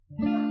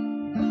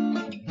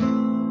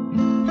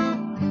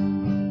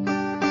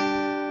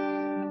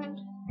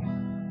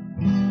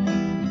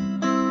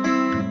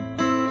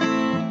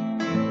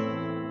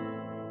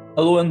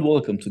Hello and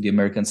welcome to the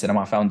American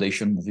Cinema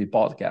Foundation Movie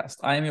Podcast.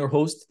 I am your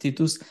host,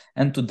 Titus,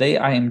 and today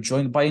I am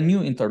joined by a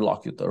new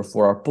interlocutor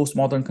for our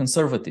Postmodern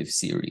Conservative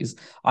series.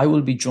 I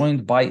will be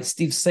joined by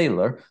Steve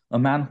Sailer, a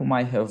man whom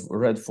I have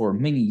read for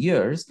many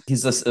years.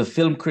 He's a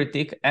film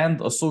critic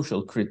and a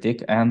social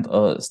critic and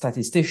a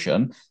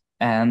statistician,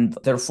 and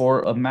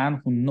therefore a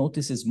man who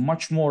notices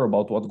much more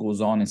about what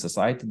goes on in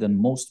society than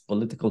most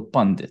political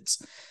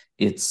pundits.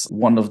 It's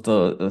one of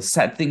the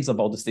sad things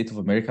about the state of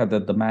America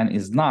that the man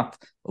is not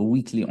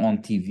weekly on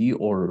TV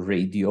or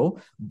radio,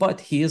 but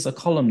he is a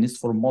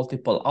columnist for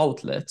multiple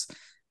outlets.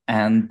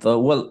 And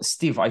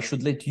Steve, I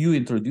should let you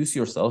introduce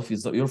yourself.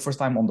 It's your first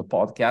time on the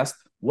podcast.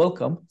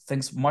 Welcome.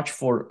 Thanks much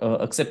for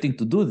accepting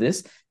to do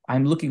this.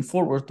 I'm looking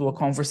forward to a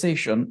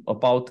conversation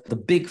about the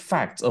big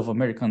facts of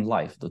American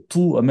life, the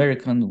two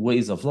American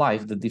ways of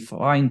life that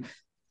define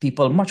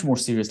people much more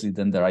seriously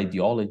than their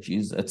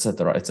ideologies,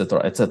 etc., etc.,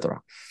 etc.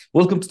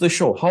 Welcome to the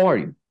show. How are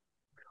you?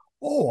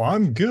 Oh,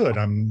 I'm good.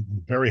 I'm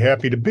very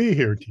happy to be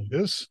here,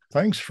 Titus.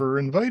 Thanks for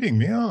inviting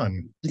me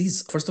on.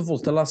 Please, first of all,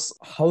 tell us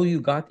how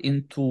you got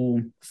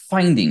into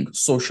finding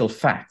social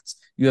facts.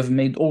 You have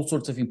made all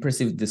sorts of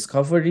impressive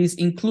discoveries,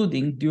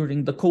 including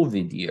during the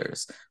COVID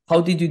years.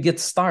 How did you get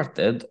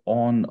started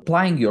on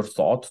applying your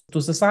thought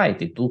to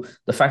society, to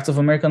the facts of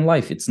American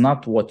life? It's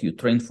not what you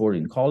trained for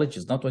in college.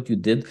 It's not what you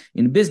did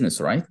in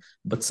business, right?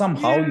 But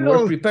somehow you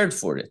were prepared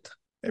for it.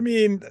 I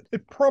mean,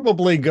 it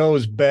probably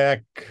goes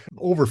back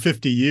over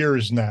 50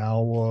 years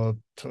now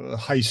to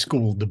high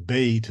school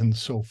debate and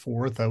so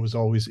forth. I was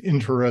always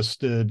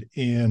interested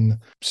in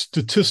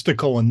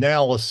statistical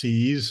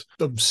analyses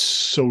of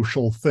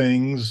social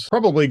things.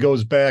 Probably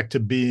goes back to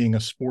being a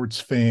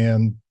sports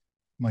fan,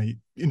 my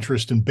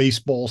interest in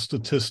baseball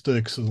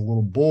statistics as a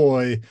little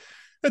boy,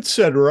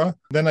 etc.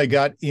 Then I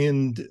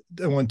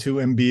went to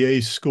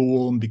MBA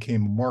school and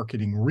became a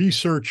marketing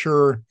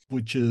researcher,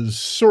 which is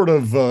sort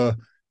of a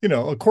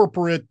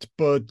corporate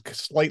but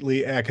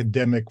slightly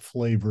academic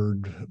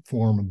flavored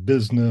form of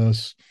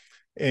business.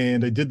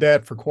 And I did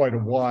that for quite a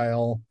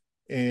while.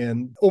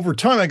 And over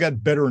time, I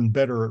got better and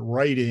better at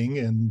writing.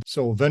 And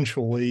so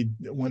eventually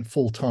went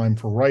full time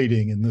for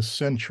writing in this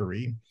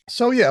century.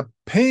 So yeah,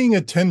 paying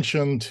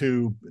attention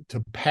to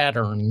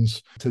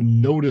patterns, to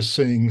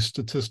noticing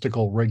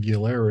statistical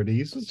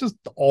regularities, it's just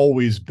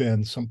always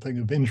been something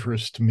of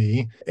interest to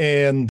me.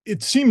 And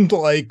it seemed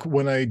like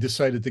when I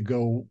decided to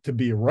go to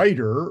be a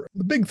writer,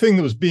 the big thing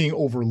that was being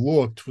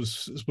overlooked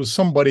was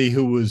somebody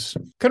who was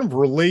kind of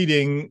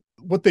relating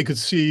what they could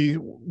see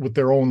with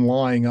their own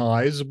lying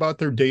eyes about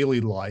their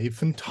daily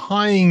life and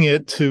tying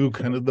it to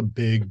kind of the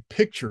big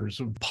pictures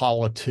of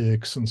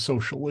politics and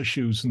social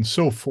issues and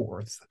so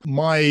forth.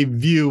 My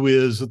view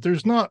is that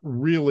there's not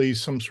really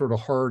some sort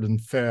of hard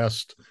and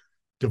fast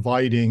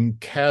dividing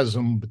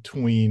chasm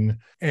between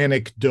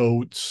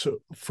anecdotes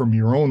from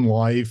your own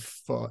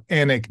life,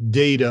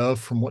 anecdata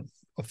from what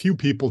a few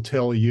people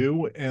tell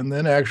you, and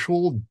then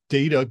actual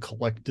data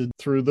collected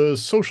through the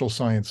social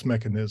science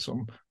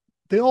mechanism.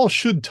 They all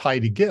should tie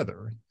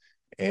together.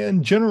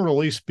 And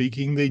generally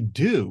speaking, they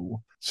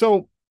do.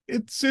 So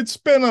it's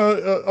been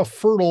a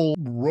fertile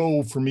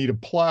row for me to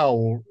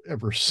plow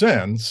ever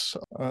since.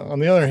 On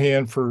the other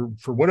hand, for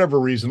whatever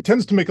reason, it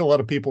tends to make a lot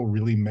of people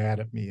really mad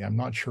at me. I'm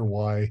not sure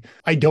why.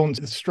 I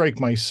don't strike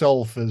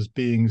myself as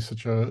being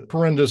such a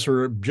horrendous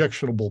or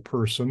objectionable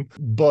person,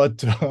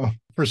 but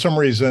for some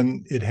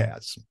reason it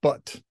has.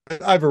 But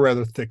I have a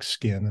rather thick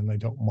skin and I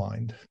don't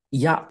mind.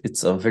 Yeah,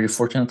 it's a very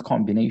fortunate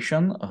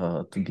combination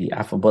to be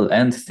affable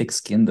and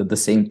thick-skinned at the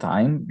same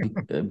time,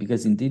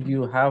 because indeed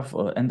you have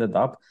ended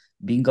up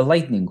being a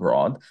lightning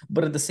rod,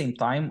 but at the same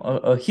time,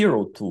 a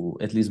hero to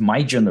at least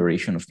my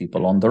generation of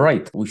people on the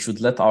right. We should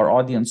let our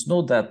audience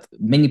know that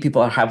many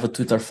people have a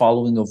Twitter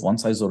following of one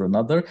size or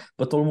another,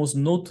 but almost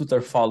no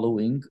Twitter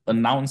following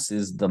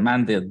announces the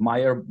man they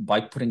admire by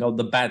putting out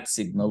the bad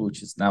signal,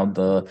 which is now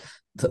the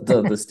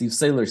Steve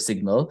Sailer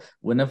signal.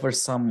 Whenever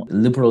some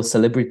liberal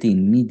celebrity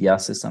in media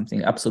says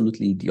something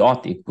absolutely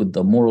idiotic with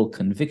the moral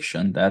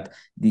conviction that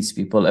these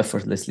people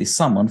effortlessly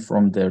summon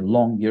from their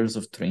long years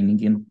of training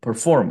in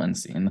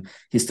performance, in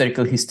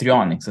hysterical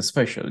histrionics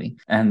especially.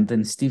 And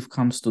then Steve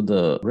comes to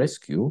the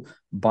rescue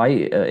by,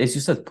 as you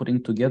said,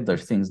 putting together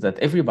things that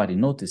everybody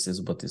notices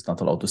but is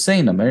not allowed to say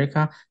in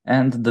America,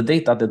 and the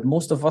data that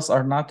most of us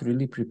are not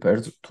really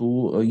prepared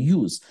to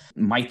use.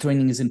 My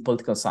training is in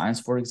political science,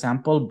 for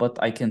example, but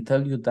I can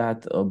tell you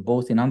that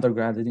both in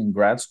undergrad and in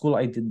grad school,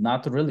 I did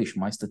not relish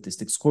my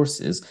statistics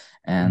courses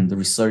and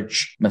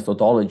research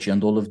methodology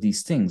and all of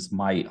these things.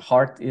 My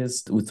heart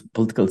is with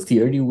political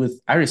theory, with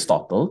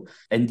Aristotle,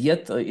 and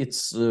yet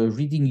it's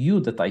reading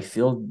you that I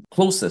feel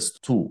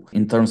closest to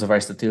in terms of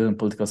Aristotelian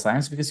political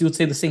science, because you would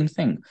say the same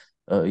thing.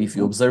 If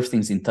you observe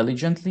things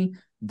intelligently,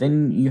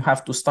 then you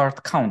have to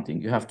start counting.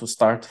 You have to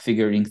start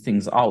figuring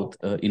things out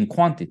in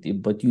quantity,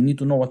 but you need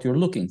to know what you're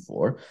looking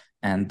for.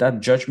 And that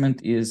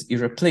judgment is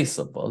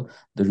irreplaceable.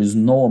 There is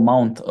no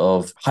amount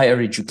of higher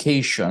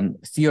education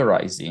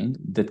theorizing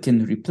that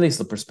can replace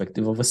the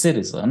perspective of a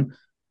citizen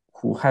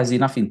who has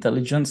enough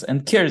intelligence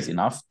and cares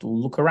enough to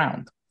look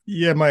around.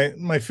 Yeah,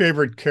 my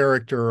favorite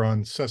character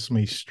on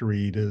Sesame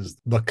Street is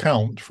the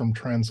Count from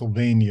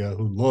Transylvania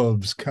who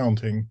loves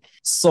counting.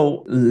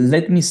 So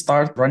let me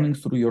start running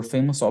through your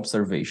famous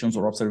observations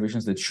or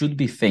observations that should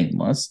be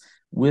famous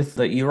with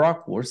the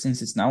Iraq War,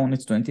 since it's now on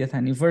its 20th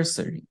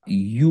anniversary.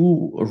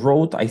 You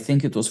wrote, I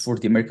think it was for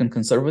the American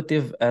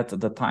Conservative at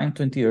the time,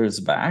 20 years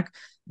back,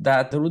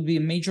 that there would be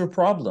major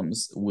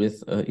problems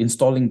with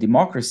installing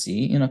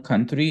democracy in a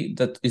country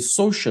that is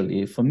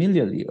socially,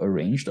 familially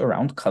arranged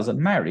around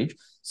cousin marriage,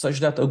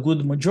 such that a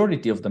good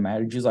majority of the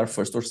marriages are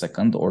first or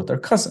second order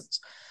cousins.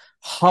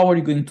 How are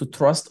you going to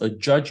trust a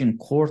judge in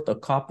court, a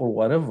cop, or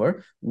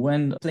whatever,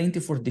 when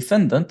plaintiff or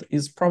defendant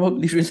is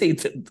probably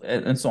related,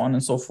 and so on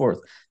and so forth?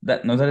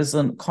 That is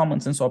a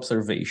common sense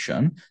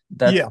observation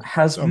that Yeah.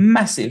 has So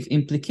massive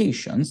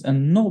implications,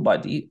 and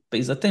nobody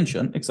pays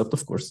attention except,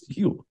 of course,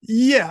 you.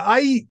 yeah,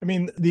 I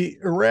mean the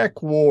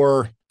Iraq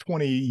War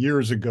 20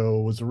 years ago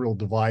was a real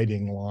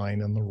dividing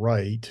line on the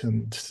right,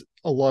 and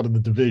a lot of the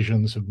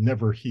divisions have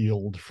never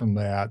healed from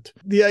that.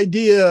 The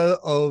idea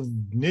of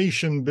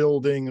nation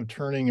building, of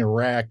turning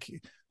Iraq,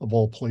 of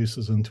all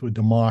places, into a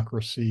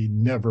democracy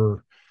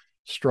never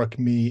struck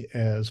me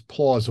as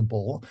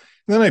plausible.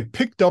 And then I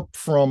picked up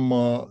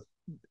from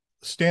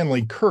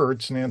Stanley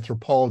Kurtz, an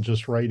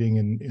anthropologist writing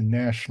in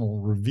National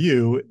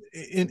Review,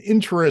 an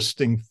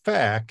interesting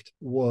fact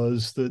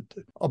was that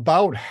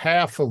about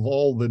half of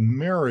all the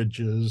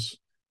marriages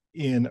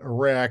in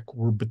Iraq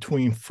were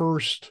between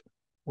first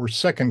or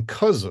second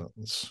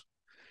cousins.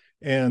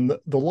 And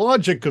the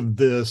logic of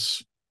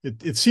this,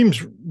 it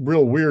seems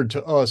real weird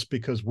to us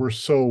because we're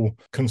so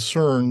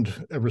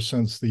concerned ever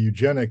since the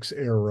eugenics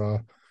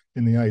era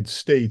in the United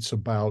States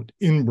about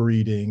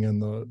inbreeding and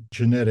the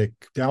genetic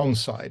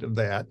downside of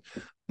that.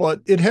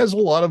 But it has a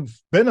lot of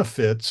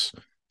benefits.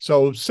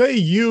 So, say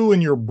you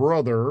and your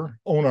brother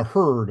own a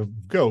herd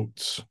of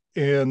goats,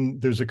 and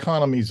there's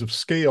economies of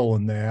scale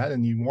in that,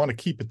 and you want to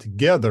keep it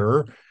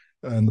together.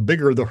 And the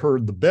bigger the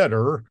herd, the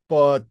better.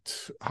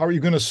 But how are you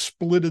going to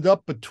split it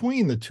up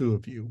between the two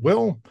of you?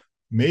 Well,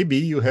 maybe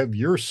you have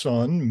your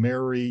son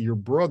marry your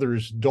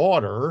brother's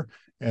daughter,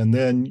 and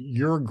then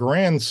your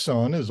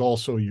grandson is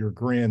also your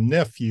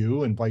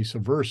grandnephew, and vice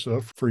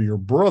versa for your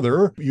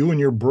brother. You and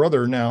your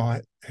brother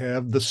now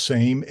have the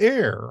same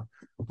heir.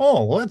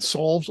 Oh, well, that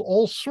solves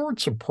all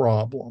sorts of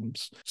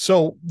problems.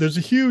 So there's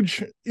a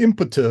huge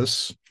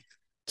impetus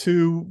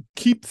to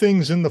keep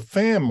things in the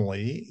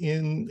family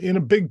in a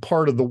big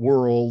part of the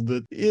world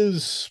that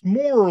is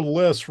more or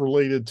less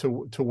related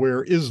to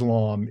where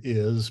Islam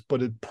is,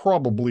 but it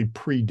probably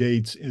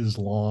predates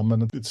Islam,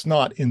 and it's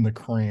not in the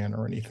Quran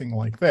or anything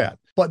like that.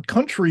 But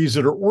countries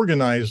that are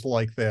organized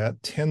like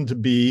that tend to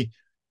be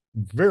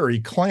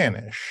very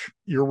clannish.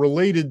 You're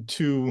related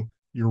to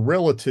your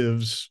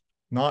relatives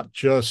not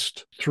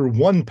just through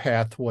one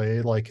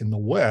pathway like in the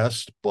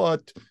West,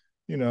 but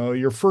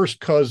your first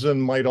cousin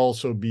might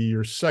also be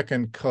your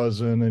second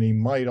cousin, and he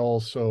might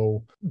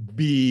also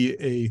be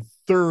a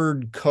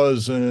third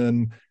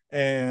cousin.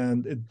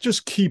 And it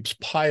just keeps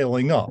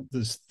piling up,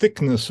 this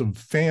thickness of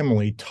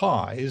family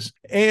ties.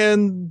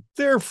 And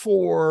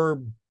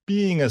therefore,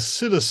 being a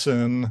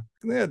citizen,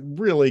 that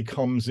really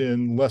comes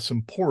in less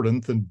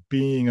important than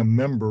being a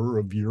member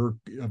of your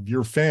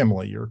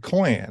family, your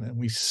clan. And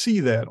we see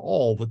that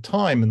all the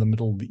time in the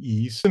Middle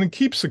East. And it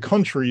keeps the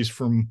countries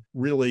from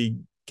really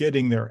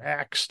getting their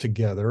acts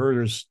together.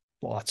 There's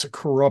lots of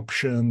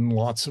corruption,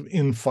 lots of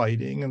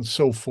infighting, and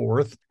so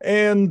forth.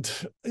 And,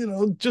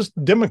 just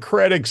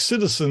democratic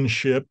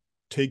citizenship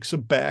takes a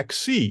back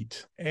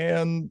seat.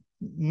 And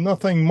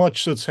nothing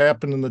much that's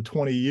happened in the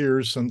 20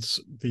 years since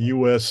the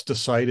U.S.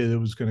 decided it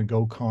was going to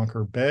go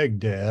conquer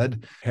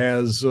Baghdad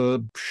has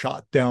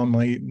shot down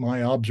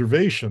my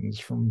observations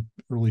from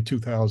early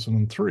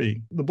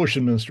 2003. The Bush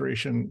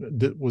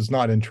administration was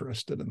not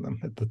interested in them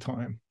at the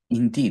time.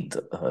 Indeed,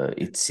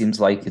 it seems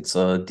like it's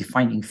a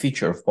defining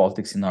feature of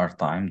politics in our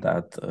time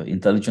that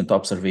intelligent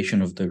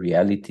observation of the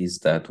realities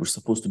that we're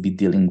supposed to be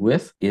dealing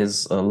with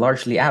is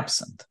largely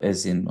absent,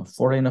 as in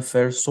foreign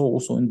affairs, so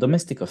also in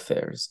domestic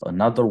affairs.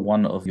 Another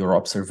one of your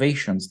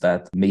observations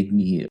that made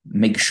me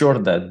make sure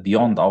that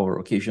beyond our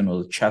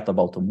occasional chat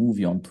about a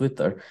movie on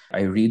Twitter,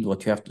 I read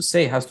what you have to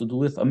say has to do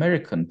with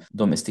American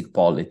domestic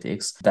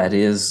politics. That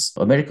is,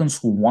 Americans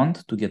who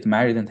want to get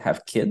married and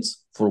have kids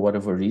for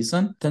whatever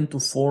reason, tend to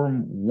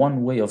form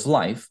one way of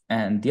life.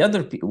 And the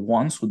other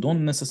ones who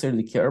don't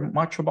necessarily care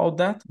much about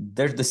that,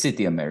 they're the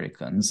city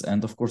Americans.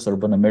 And of course,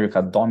 urban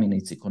America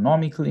dominates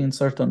economically in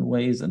certain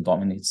ways and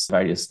dominates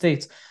various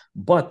states.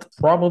 But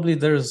probably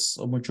there's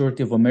a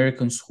majority of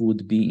Americans who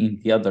would be in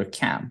the other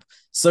camp.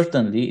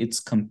 Certainly, it's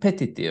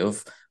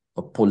competitive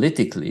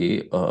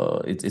politically,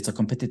 it's a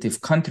competitive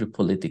country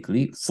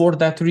politically for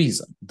that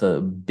reason.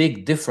 The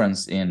big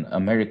difference in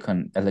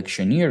American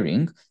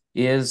electioneering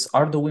is,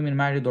 are the women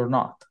married or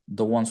not?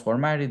 The ones who are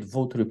married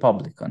vote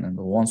Republican, and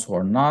the ones who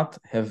are not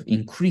have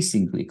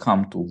increasingly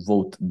come to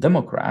vote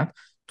Democrat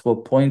to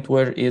a point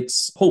where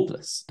it's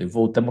hopeless. They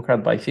vote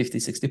Democrat by 50,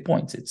 60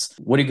 points. It's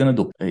what are you going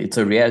to do? It's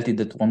a reality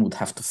that one would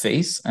have to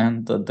face,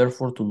 and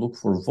therefore to look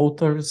for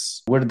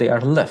voters where they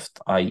are left,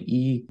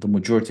 i.e. the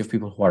majority of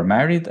people who are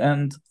married,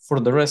 and for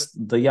the rest,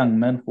 the young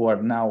men who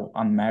are now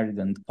unmarried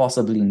and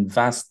possibly in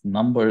vast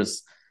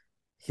numbers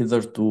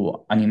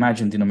hitherto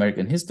unimagined in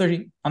American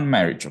history,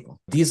 unmarriageable.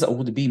 These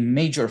would be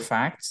major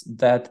facts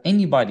that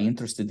anybody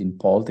interested in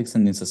politics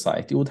and in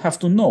society would have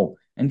to know.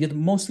 And yet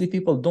mostly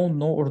people don't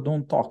know or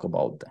don't talk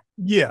about them.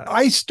 Yeah,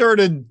 I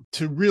started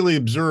to really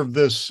observe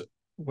this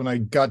when I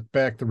got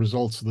back the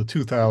results of the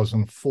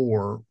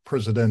 2004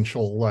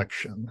 presidential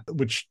election,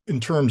 which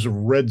in terms of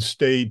red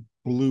state,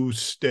 blue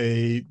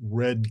state,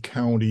 red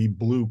county,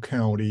 blue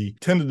county,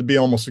 tended to be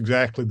almost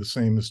exactly the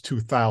same as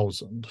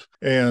 2000.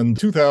 And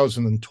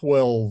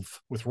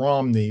 2012 with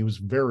Romney was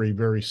very,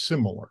 very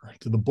similar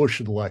to the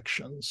Bush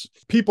elections.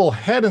 People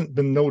hadn't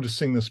been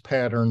noticing this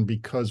pattern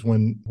because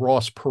when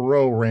Ross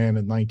Perot ran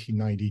in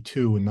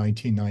 1992 and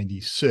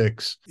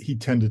 1996, he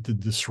tended to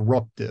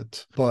disrupt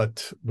it.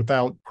 But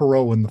without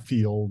Perot in the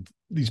field,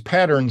 these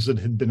patterns that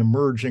had been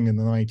emerging in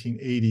the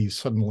 1980s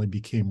suddenly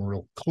became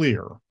real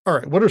clear. All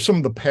right, what are some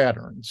of the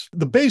patterns?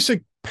 The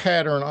basic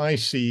pattern I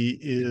see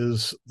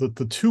is that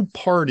the two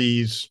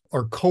parties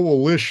are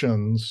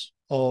coalitions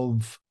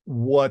of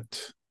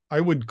what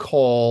I would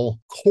call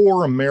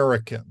core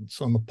Americans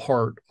on the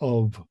part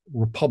of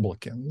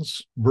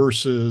Republicans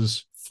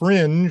versus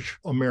fringe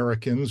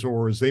Americans,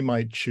 or as they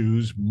might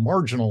choose,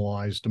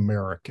 marginalized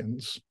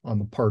Americans on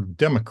the part of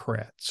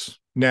Democrats.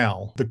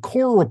 Now, the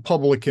core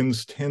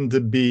Republicans tend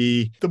to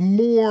be the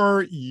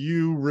more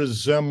you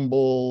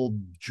resemble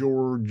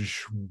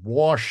George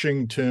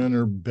Washington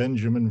or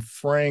Benjamin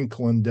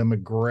Franklin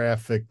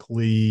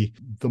demographically,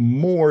 the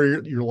more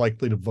you're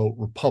likely to vote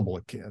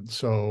Republican.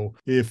 So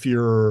if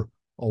you're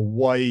a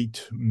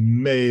white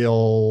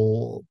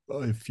male,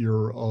 if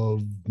you're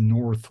of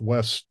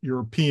Northwest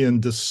European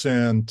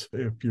descent,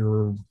 if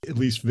you're at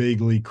least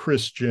vaguely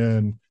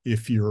Christian,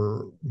 if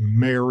you're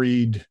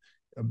married,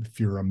 if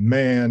you're a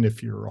man,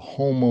 if you're a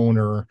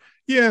homeowner,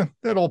 yeah,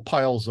 that all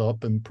piles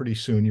up, and pretty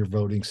soon you're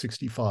voting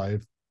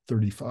 65-35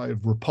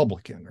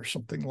 Republican or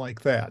something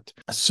like that.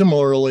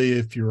 Similarly,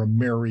 if you're a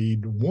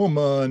married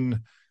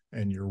woman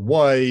and you're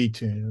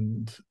white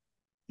and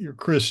you're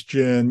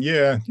Christian,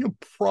 yeah, you'll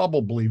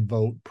probably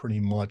vote pretty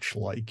much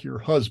like your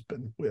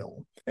husband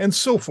will, and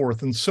so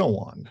forth and so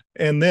on.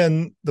 And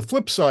then the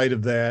flip side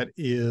of that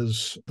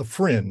is the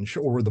fringe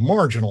or the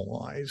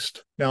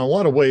marginalized. Now, in a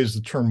lot of ways,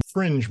 the term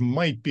fringe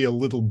might be a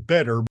little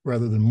better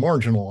rather than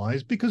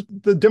marginalized, because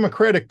the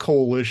Democratic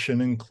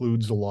coalition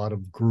includes a lot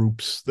of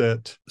groups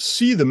that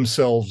see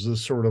themselves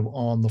as sort of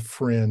on the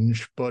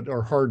fringe, but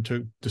are hard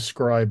to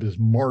describe as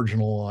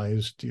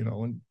marginalized,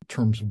 in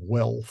terms of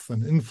wealth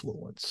and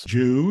influence.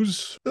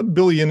 Jews, the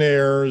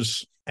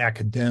billionaires,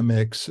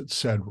 academics,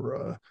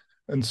 etc.,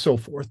 and so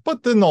forth.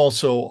 But then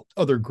also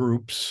other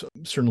groups,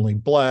 certainly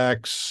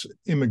blacks,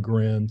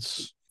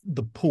 immigrants,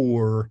 the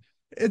poor,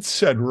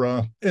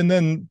 etc. And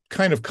then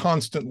kind of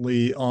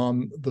constantly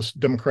the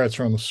Democrats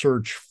are on the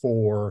search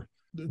for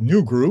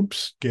new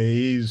groups,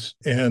 gays,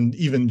 and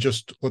even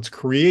just let's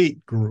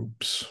create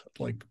groups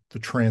like the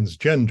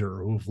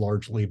transgender, who've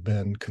largely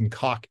been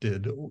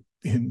concocted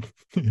in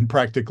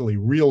practically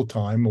real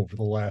time over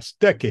the last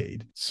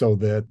decade, so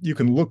that you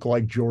can look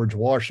like George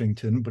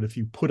Washington, but if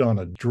you put on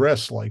a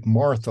dress like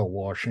Martha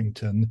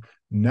Washington,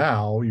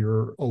 now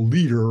you're a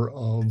leader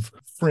of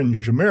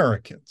fringe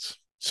Americans.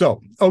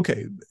 So,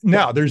 okay,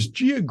 now there's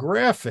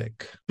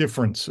geographic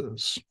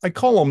differences. I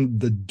call them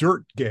the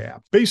dirt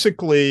gap.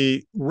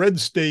 Basically, red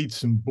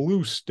states and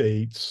blue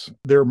states,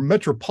 their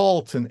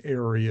metropolitan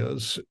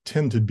areas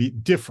tend to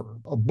differ.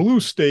 A blue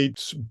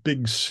state's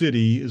big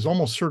city is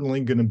almost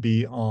certainly going to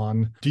be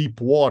on deep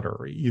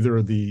water,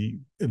 either the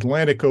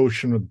Atlantic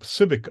Ocean or the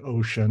Pacific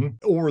Ocean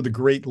or the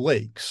Great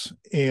Lakes.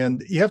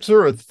 And you have to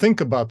sort of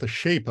think about the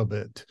shape of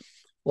it.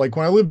 Like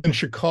when I lived in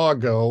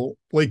Chicago,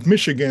 Lake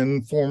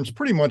Michigan forms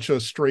pretty much a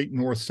straight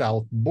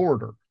north-south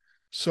border.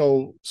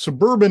 So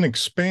suburban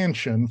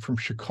expansion from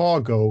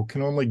Chicago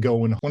can only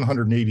go in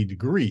 180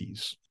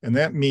 degrees. And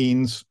that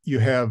means you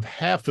have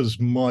half as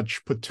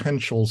much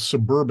potential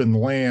suburban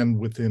land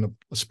within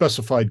a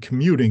specified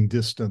commuting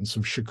distance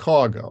of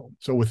Chicago.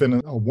 So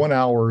within a 1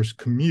 hour's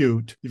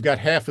commute, you've got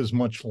half as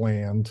much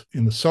land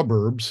in the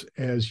suburbs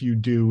as you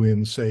do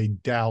in, say,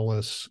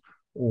 Dallas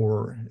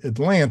or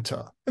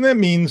Atlanta. And that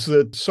means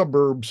that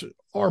suburbs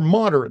are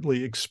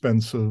moderately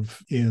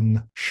expensive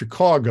in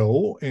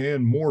Chicago,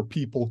 and more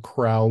people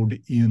crowd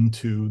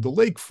into the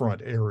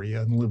lakefront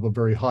area and live a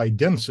very high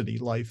density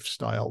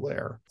lifestyle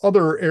there.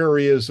 Other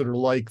areas that are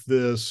like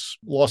this,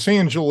 Los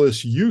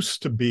Angeles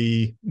used to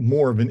be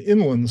more of an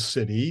inland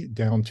city.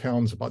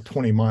 Downtown's about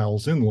 20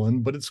 miles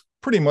inland, but it's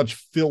pretty much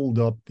filled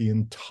up the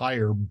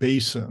entire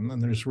basin,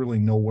 and there's really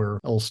nowhere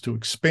else to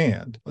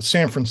expand.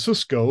 San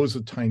Francisco is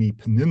a tiny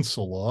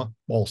peninsula,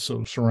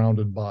 also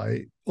surrounded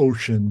by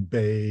ocean,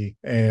 bay,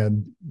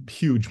 and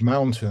huge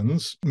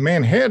mountains.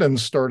 Manhattan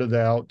started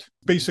out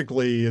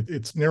Basically,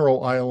 it's narrow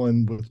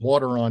island with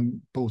water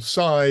on both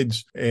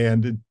sides,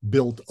 and it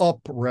built up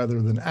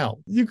rather than out.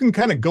 You can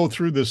kind of go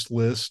through this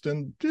list,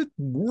 and it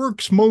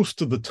works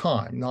most of the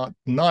time,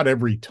 not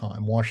every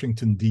time.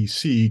 Washington,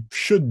 D.C.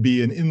 should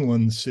be an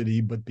inland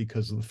city, but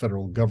because of the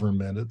federal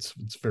government,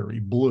 it's very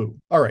blue.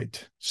 All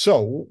right.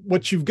 So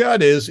what you've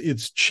got is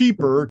it's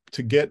cheaper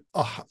to get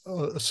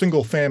a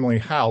single family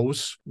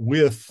house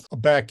with a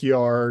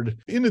backyard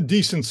in a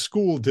decent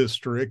school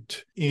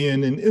district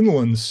in an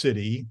inland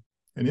city,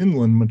 an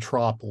inland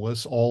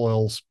metropolis, all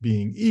else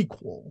being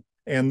equal.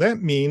 And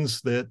that means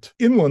that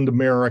inland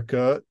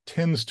America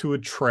tends to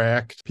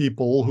attract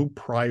people who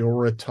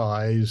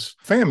prioritize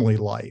family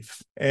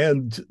life.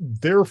 And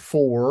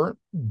therefore,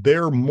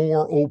 they're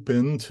more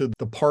open to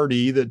the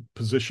party that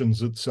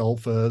positions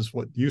itself as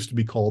what used to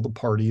be called the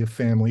party of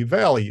family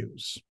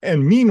values.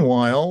 And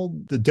meanwhile,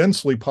 the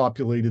densely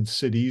populated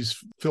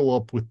cities fill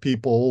up with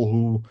people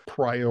who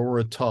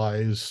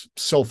prioritize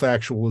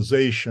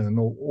self-actualization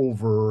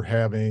over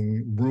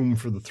having room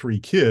for the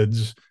 3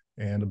 kids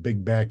and a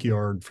big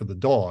backyard for the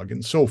dog,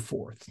 and so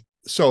forth.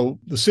 So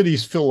the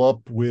cities fill up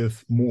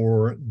with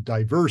more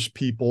diverse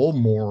people,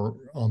 more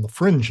on the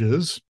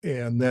fringes,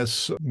 and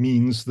this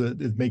means that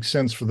it makes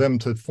sense for them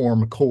to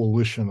form a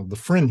coalition of the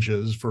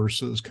fringes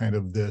versus kind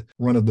of the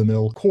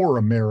run-of-the-mill core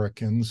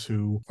Americans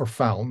who are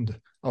found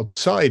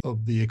outside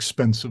of the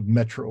expensive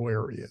metro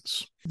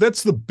areas.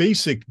 That's the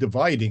basic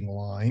dividing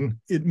line.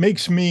 It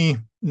makes me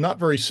not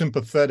very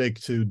sympathetic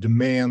to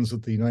demands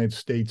that the United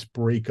States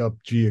break up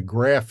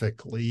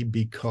geographically,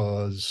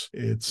 because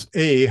it's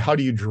how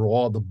do you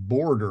draw the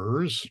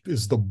borders?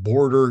 Is the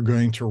border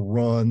going to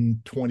run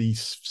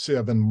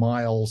 27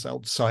 miles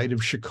outside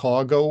of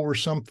Chicago or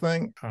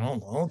something? I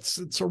don't know.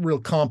 It's a real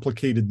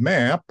complicated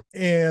map.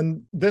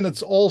 And then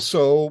it's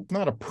also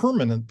not a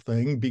permanent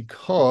thing,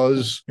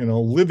 because,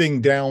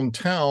 living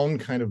downtown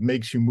kind of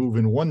makes you move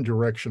in one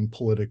direction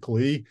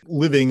politically.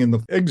 Living in the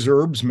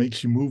exurbs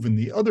makes you move in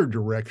the other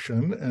direction,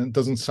 and it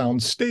doesn't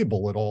sound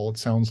stable at all. It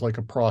sounds like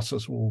a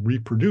process will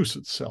reproduce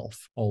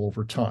itself all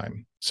over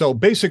time. So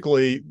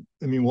basically,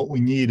 what we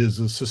need is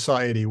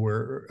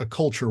a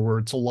culture where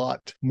it's a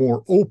lot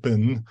more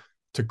open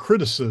to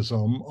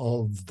criticism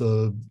of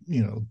the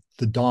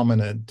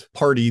dominant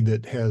party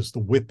that has the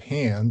whip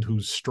hand,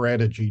 whose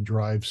strategy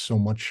drives so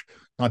much,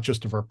 not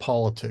just of our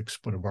politics,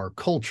 but of our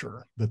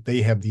culture, that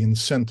they have the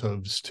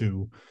incentives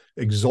to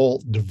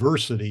exalt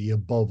diversity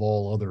above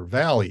all other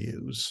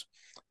values,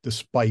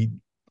 despite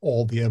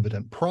all the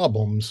evident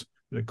problems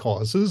that it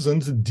causes,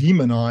 and to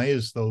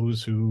demonize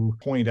those who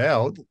point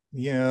out,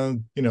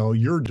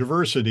 your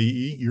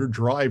diversity, your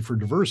drive for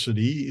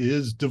diversity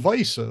is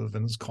divisive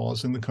and is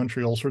causing the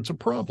country all sorts of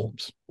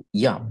problems.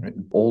 Yeah,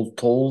 all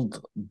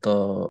told,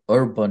 the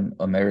urban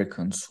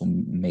Americans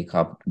who make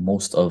up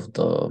most of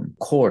the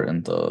core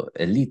and the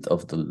elite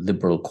of the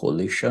liberal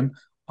coalition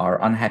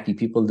are unhappy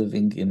people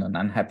living in an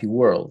unhappy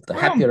world. The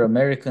happier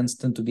Americans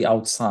tend to be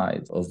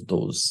outside of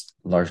those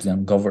largely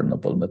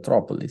ungovernable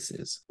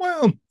metropolises.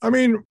 Well,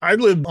 I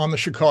lived on the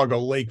Chicago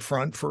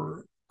lakefront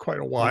for quite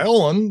a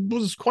while and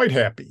was quite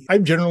happy.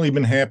 I've generally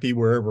been happy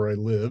wherever I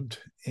lived,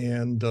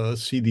 and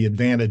see the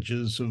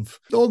advantages of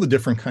all the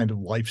different kind of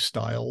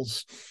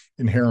lifestyles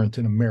inherent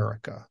in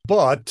America.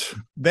 But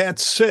that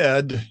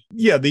said,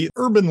 the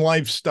urban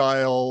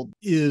lifestyle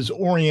is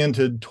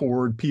oriented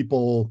toward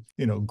people,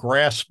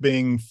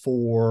 grasping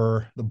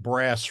for the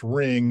brass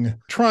ring,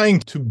 trying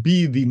to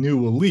be the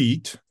new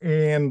elite.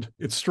 And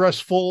it's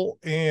stressful,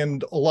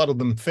 and a lot of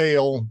them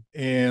fail,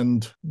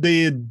 and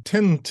they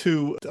tend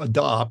to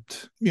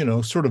adopt,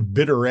 sort of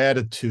bitter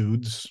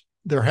attitudes.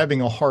 They're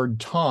having a hard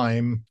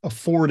time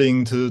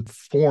affording to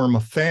form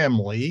a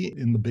family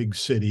in the big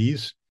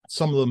cities.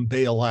 Some of them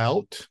bail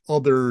out.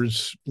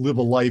 Others live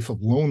a life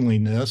of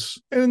loneliness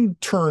and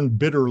turn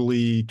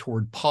bitterly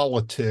toward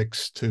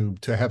politics to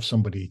have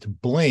somebody to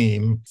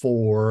blame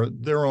for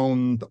their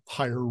own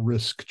higher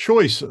risk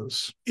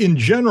choices. In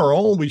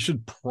general, we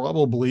should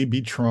probably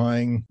be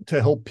trying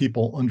to help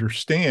people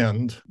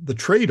understand the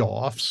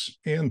trade-offs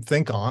and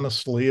think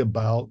honestly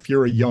about, if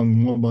you're a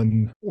young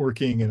woman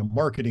working in a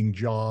marketing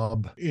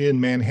job in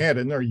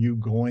Manhattan, are you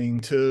going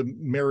to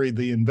marry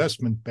the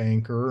investment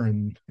banker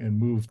and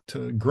move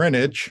to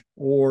Greenwich,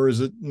 or is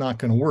it not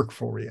going to work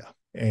for you?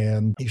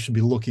 And you should be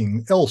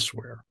looking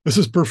elsewhere. This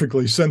is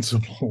perfectly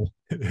sensible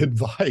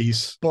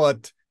advice,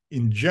 but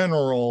in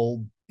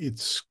general,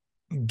 it's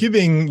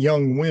giving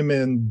young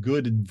women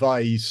good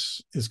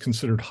advice is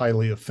considered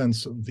highly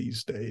offensive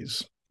these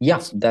days.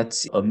 Yes,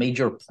 that's a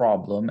major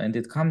problem, and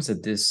it comes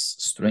at this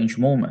strange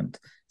moment.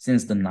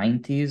 Since the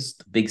 90s,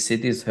 the big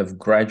cities have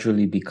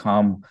gradually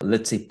become,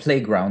 let's say,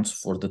 playgrounds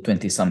for the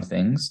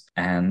 20-somethings,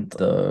 and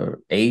the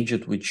age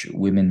at which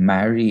women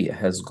marry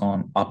has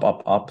gone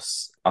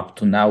up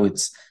to now.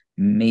 It's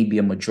maybe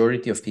a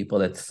majority of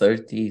people at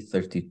 30,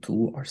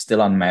 32 are still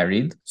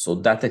unmarried. So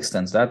that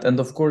extends that. And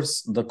of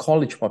course, the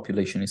college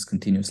population is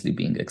continuously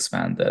being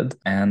expanded,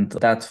 and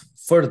that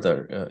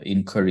further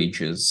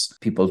encourages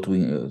people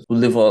to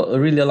live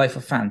a life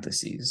of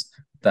fantasies.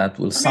 that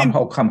will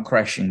somehow come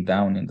crashing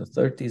down in the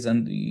 30s.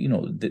 And,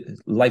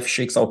 life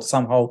shakes out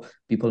somehow.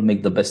 People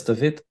make the best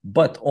of it,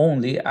 but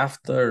only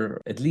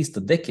after at least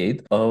a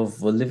decade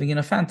of living in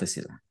a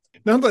fantasy land.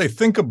 Now that I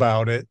think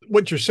about it,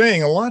 what you're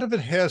saying, a lot of it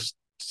has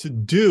to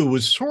do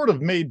was sort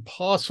of made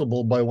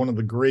possible by one of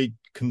the great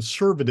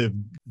conservative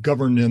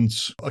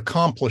governance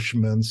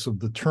accomplishments of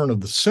the turn of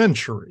the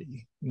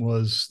century,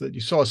 was that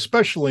you saw,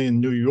 especially in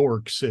New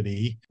York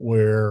City,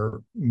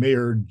 where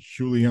Mayor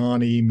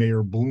Giuliani,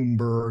 Mayor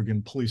Bloomberg,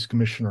 and Police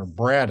Commissioner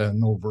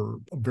Braden, over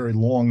a very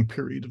long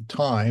period of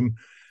time,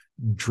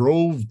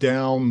 drove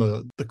down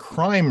the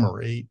crime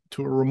rate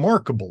to a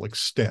remarkable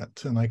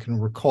extent. And I can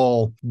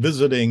recall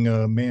visiting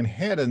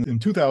Manhattan in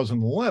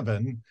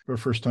 2011 for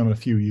the first time in a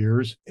few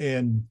years,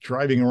 and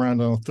driving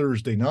around on a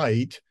Thursday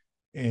night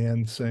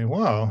and saying,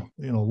 wow,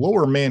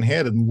 Lower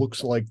Manhattan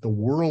looks like the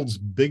world's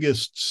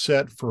biggest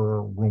set for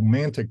a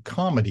romantic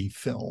comedy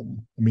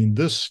film. I mean,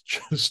 this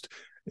just,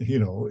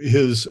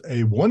 is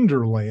a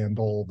wonderland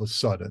all of a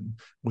sudden,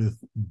 with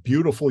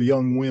beautiful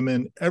young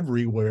women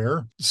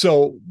everywhere.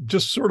 So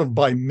just sort of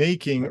by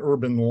making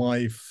urban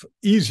life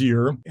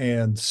easier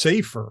and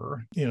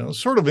safer,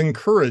 sort of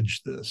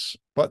encourage this.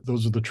 But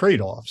those are the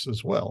trade-offs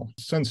as well.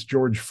 Since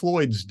George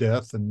Floyd's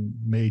death in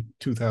May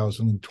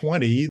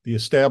 2020, the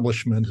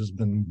establishment has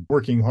been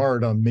working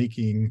hard on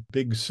making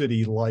big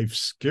city life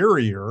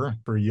scarier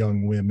for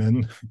young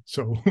women.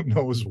 So who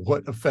knows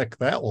what effect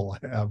that will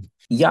have.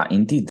 Yeah,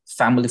 indeed.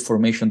 Family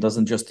formation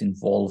doesn't just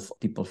involve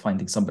people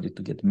finding somebody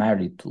to get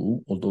married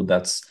to, although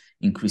that's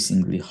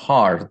increasingly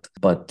hard,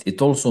 but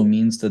it also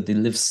means that they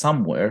live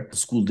somewhere. The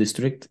school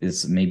district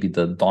is maybe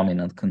the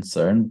dominant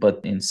concern,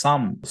 but in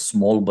some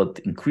small but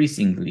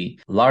increasingly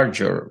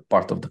larger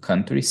part of the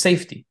country,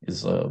 safety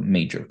is a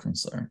major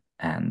concern.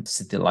 And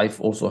city life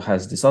also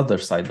has this other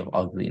side of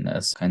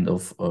ugliness, kind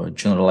of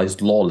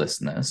generalized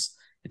lawlessness.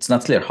 It's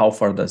not clear how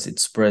far does it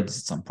spread. Is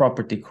it some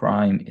property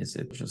crime? Is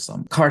it just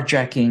some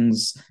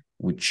carjackings,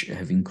 which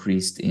have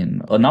increased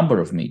in a number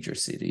of major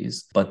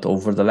cities? But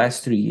over the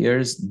last 3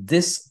 years,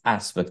 this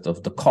aspect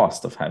of the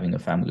cost of having a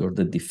family, or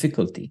the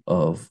difficulty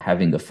of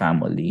having a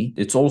family,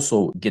 it's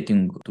also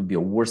getting to be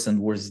a worse and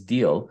worse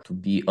deal to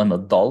be an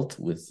adult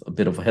with a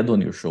bit of a head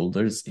on your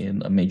shoulders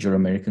in a major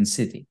American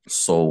city.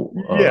 So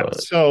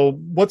so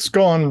what's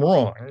gone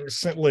wrong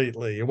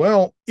lately?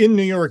 Well, in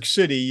New York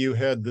City, you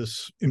had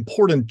this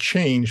important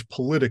change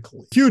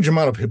politically. Huge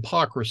amount of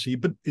hypocrisy,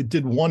 but it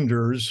did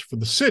wonders for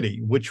the city,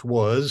 which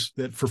was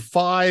that for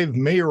 5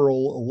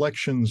 mayoral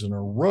elections in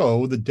a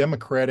row, the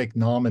Democratic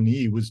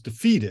nominee was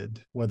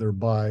defeated, whether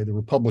by the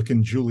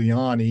Republican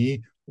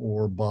Giuliani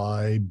or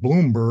by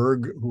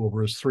Bloomberg, who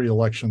over his 3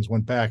 elections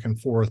went back and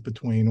forth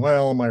between,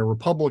 well, am I a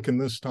Republican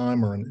this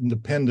time or an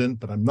independent,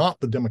 but I'm not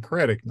the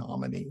Democratic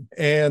nominee.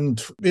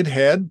 And it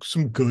had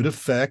some good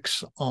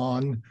effects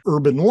on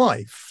urban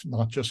life,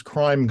 not just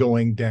crime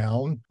going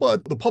down,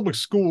 but the public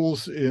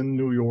schools in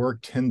New York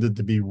tended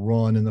to be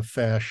run in a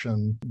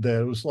fashion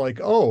that was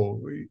like,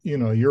 oh,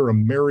 you're a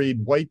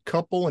married white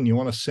couple and you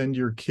want to send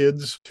your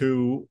kids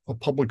to a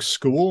public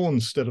school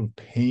instead of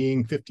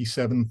paying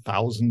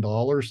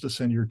 $57,000 to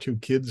send your 2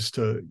 kids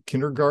to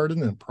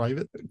kindergarten and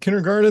private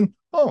kindergarten.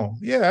 Oh,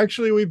 yeah,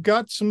 actually, we've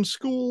got some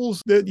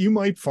schools that you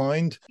might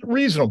find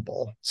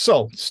reasonable.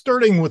 So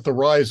starting with the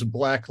rise of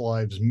Black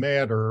Lives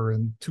Matter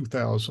in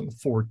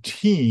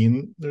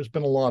 2014, there's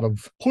been a lot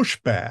of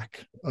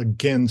pushback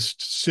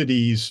against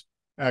cities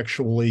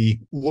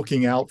actually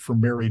looking out for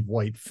married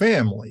white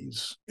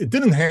families. It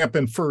didn't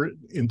happen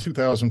in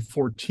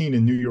 2014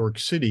 in New York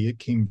City. It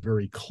came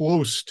very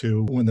close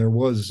to when there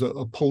was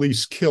a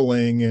police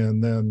killing,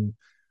 and then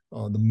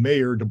the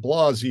mayor de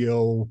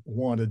Blasio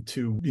wanted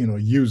to,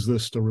 use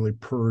this to really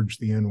purge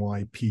the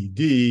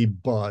NYPD,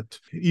 but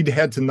he'd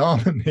had to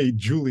nominate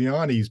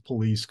Giuliani's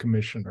police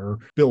commissioner,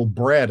 Bill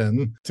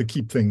Braden, to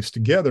keep things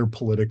together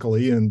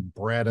politically, and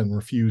Braden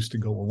refused to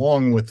go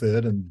along with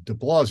it, and de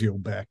Blasio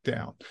backed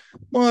down.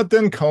 But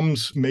then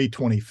comes May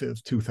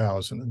 25th,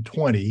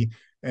 2020,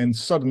 and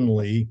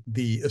suddenly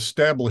the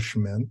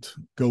establishment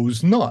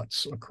goes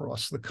nuts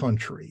across the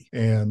country.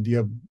 And you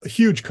have a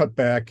huge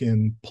cutback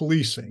in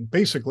policing.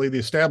 Basically, the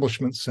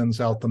establishment sends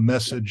out the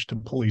message to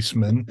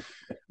policemen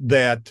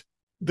that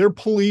they're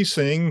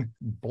policing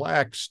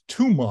Blacks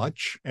too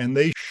much and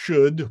they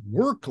should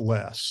work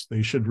less.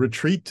 They should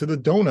retreat to the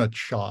donut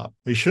shop.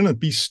 They shouldn't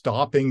be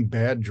stopping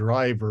bad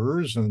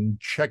drivers and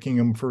checking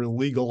them for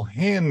illegal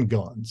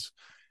handguns.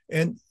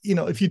 And,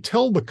 if you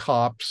tell the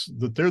cops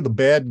that they're the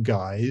bad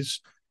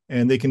guys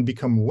and they can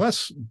become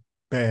less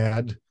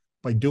bad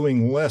by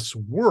doing less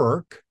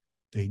work,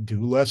 they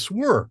do less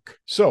work.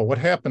 So what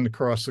happened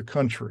across the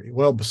country?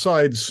 Well,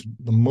 besides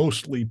the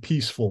mostly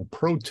peaceful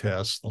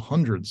protests, the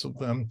hundreds of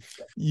them,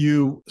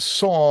 you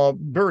saw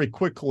very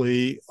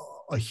quickly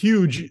a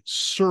huge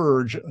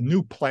surge, a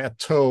new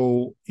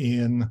plateau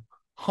in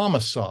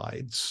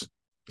homicides,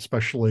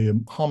 especially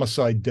in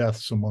homicide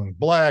deaths among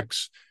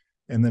Blacks,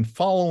 And then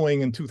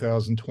following in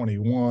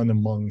 2021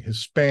 among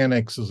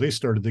Hispanics, as they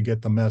started to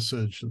get the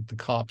message that the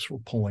cops were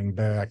pulling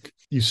back,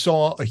 you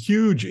saw a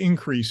huge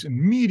increase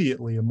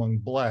immediately among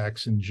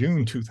Blacks in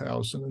June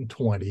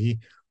 2020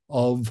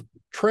 of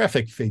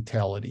traffic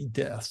fatality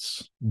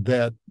deaths,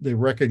 that they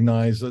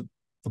recognized that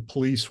the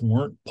police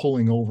weren't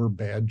pulling over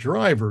bad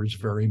drivers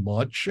very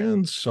much.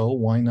 And so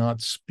why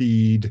not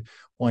speed?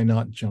 Why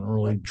not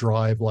generally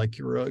drive like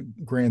you're a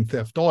Grand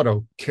Theft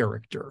Auto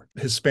character?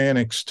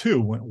 Hispanics,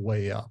 too, went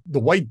way up.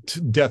 The white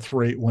death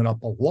rate went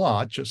up a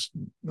lot, just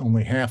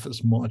only half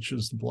as much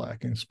as the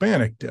Black and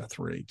Hispanic death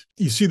rate.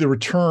 You see the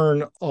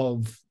return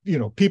of,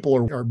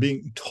 people are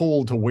being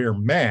told to wear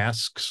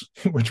masks,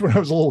 which when I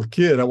was a little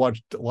kid, I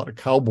watched a lot of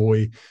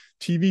cowboy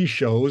TV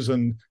shows,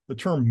 and the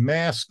term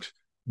masked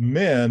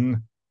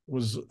men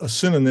was a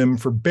synonym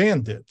for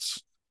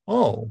bandits.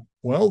 Oh,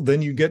 well,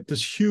 then you get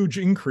this huge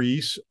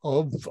increase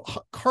of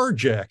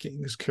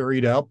carjackings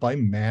carried out by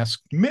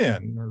masked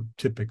men, or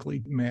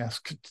typically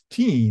masked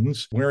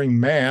teens, wearing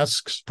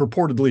masks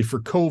purportedly for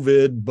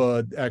COVID,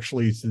 but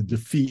actually to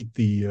defeat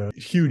the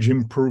huge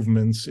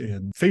improvements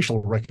in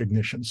facial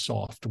recognition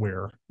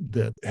software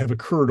that have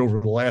occurred over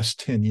the last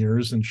 10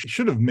 years and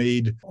should have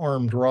made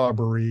armed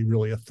robbery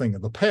really a thing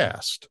of the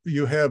past.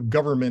 You have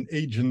government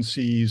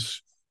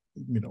agencies,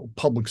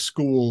 public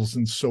schools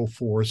and so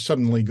forth,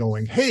 suddenly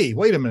going, hey,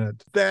 wait a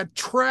minute, that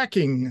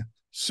tracking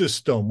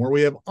system where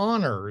we have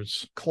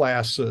honors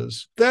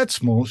classes,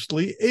 that's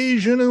mostly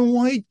Asian and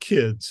white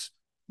kids.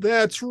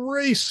 That's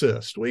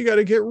racist. We got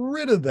to get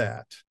rid of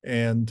that.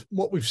 And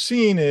what we've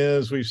seen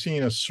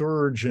a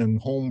surge in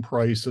home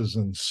prices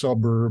in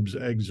suburbs,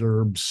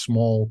 exurbs,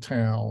 small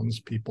towns,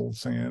 people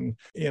saying,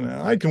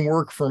 I can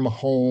work from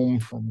home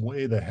from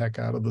way the heck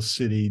out of the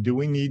city. Do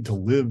we need to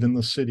live in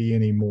the city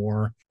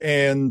anymore?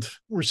 And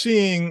we're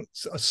seeing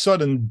a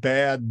sudden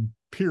bad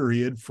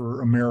period for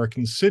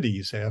American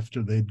cities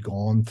after they'd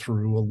gone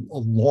through a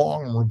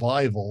long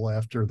revival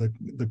after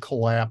the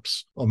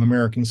collapse of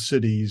American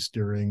cities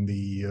during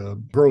the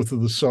growth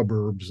of the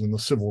suburbs and the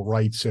civil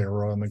rights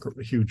era and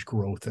the huge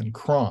growth in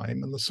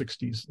crime in the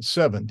 60s and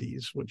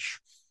 70s,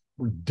 which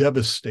were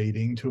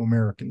devastating to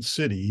American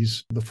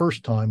cities. The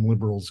first time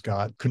liberals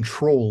got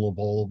control of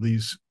all of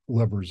these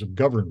levers of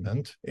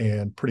government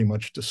and pretty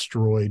much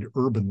destroyed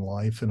urban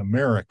life in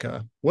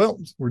America. Well,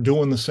 we're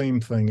doing the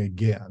same thing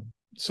again.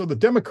 So the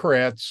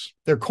Democrats,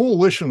 their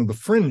coalition of the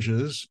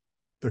fringes,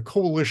 the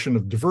coalition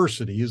of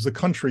diversity, as the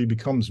country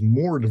becomes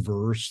more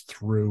diverse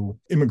through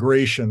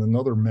immigration and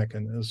other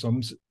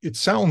mechanisms, it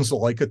sounds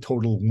like a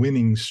total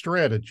winning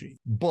strategy.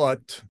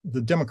 But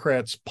the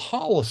Democrats'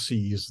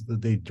 policies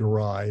that they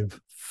derive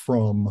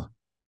from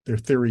their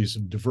theories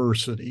of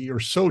diversity are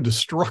so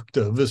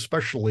destructive,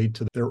 especially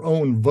to their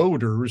own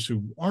voters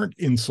who aren't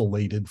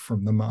insulated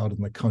from them out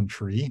in the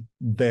country,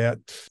 that,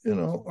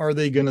 are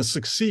they going to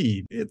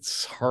succeed?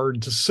 It's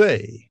hard to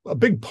say. A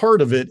big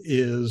part of it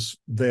is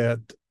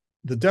that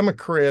the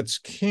Democrats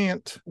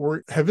can't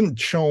or haven't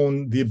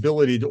shown the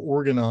ability to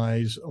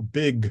organize a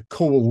big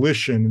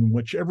coalition in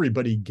which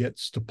everybody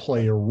gets to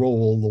play a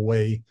role the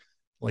way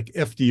like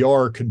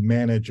FDR could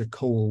manage a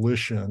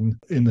coalition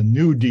in the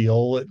New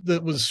Deal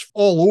that was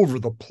all over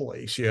the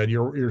place. You had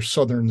your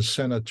Southern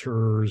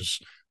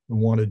senators who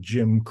wanted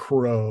Jim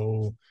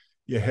Crow.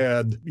 You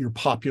had your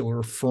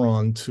Popular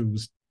Front,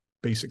 who's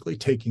basically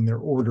taking their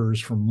orders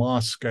from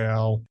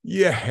Moscow.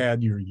 You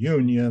had your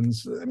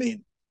unions. I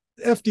mean,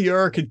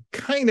 FDR could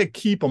kind of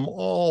keep them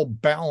all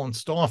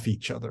balanced off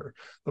each other.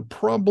 The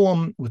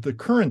problem with the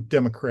current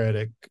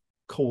Democratic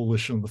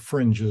coalition of the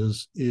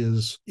fringes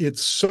is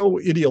it's so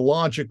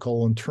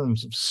ideological in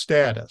terms of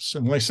status.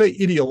 And when I say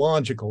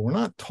ideological, we're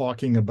not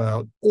talking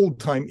about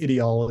old-time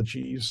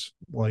ideologies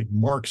like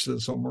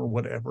Marxism or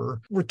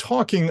whatever. We're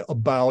talking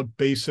about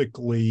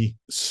basically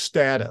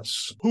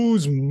status.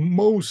 Who's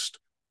most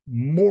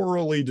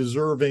morally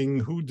deserving,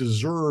 who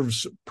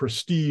deserves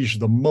prestige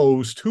the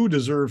most, who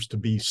deserves to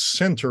be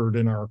centered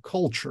in our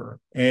culture.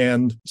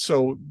 And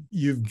so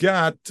you've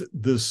got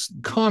this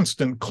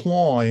constant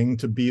clawing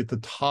to be at the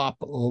top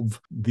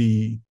of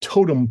the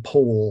totem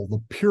pole,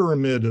 the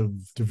pyramid of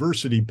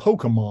diversity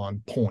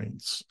Pokemon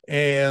points.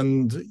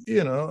 And,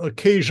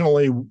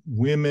 occasionally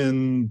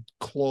women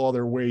claw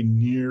their way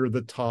near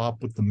the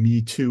top with the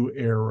Me Too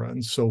era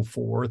and so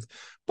forth.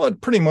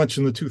 But pretty much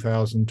in the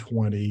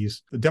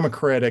 2020s, the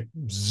Democratic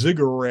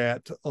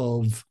ziggurat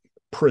of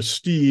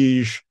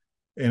prestige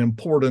and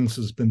importance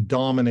has been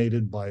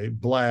dominated by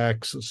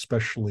Blacks,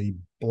 especially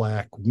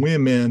Black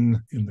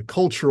women in the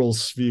cultural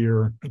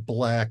sphere,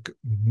 Black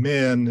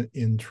men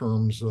in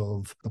terms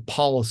of the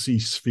policy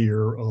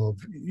sphere of,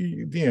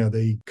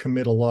 they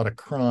commit a lot of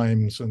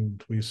crimes,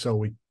 and we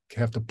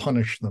have to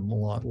punish them a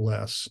lot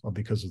less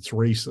because it's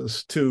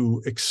racist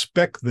to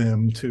expect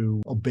them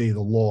to obey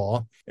the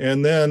law.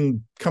 And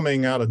then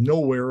coming out of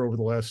nowhere over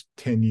the last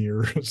 10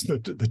 years, the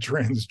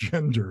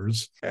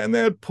transgenders, and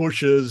that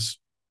pushes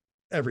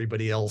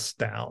everybody else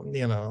down.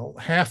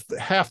 Half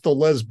the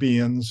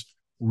lesbians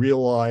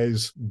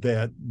realize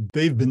that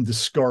they've been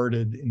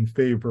discarded in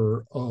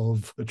favor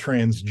of the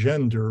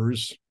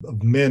transgenders,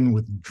 of men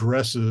with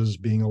dresses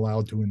being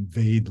allowed to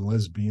invade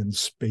lesbian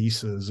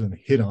spaces and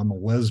hit on the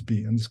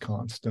lesbians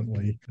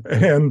constantly.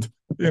 And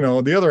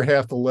the other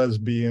half the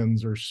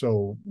lesbians are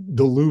so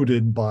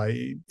deluded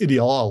by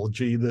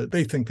ideology that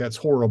they think that's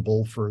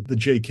horrible for the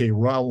J.K.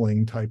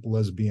 Rowling type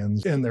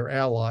lesbians and their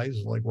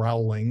allies like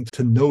Rowling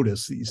to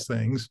notice these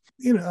things.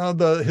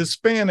 The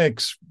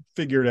Hispanics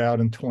figured out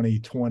in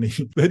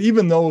 2020 that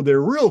even though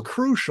they're real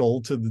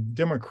crucial to the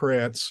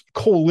Democrats'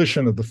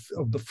 coalition of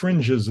the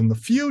fringes in the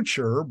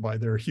future by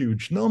their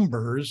huge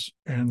numbers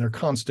and their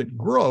constant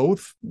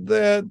growth,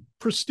 that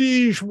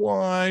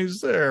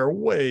prestige-wise, they're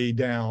way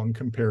down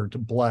compared to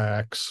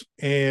blacks.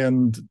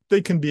 And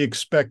they can be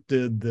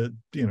expected that,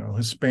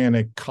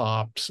 Hispanic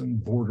cops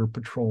and border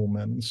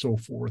patrolmen and so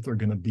forth are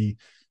going to be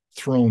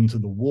thrown to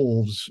the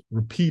wolves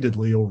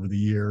repeatedly over the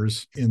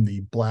years in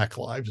the Black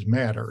Lives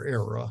Matter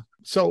era.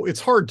 So it's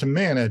hard to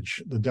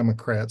manage the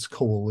Democrats'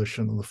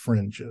 coalition of the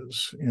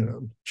fringes.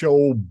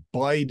 Joe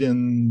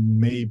Biden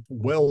may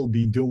well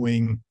be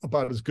doing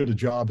about as good a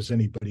job as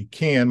anybody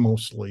can,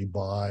 mostly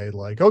by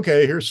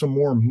okay, here's some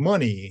more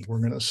money. We're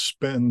going to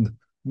spend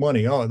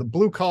money. Oh, the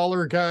blue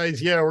collar guys,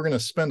 yeah, we're going to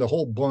spend a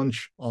whole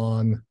bunch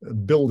on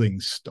building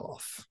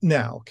stuff.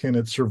 Now, can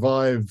it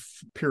survive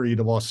a period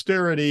of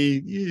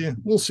austerity? Yeah,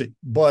 we'll see.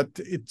 But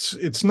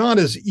it's not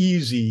as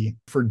easy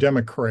for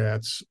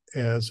Democrats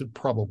as it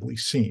probably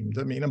seemed.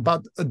 I mean,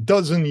 about a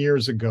dozen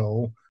years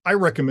ago, I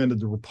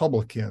recommended to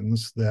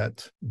Republicans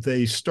that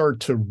they start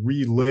to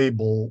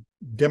relabel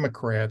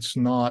Democrats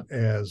not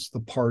as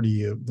the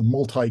party of the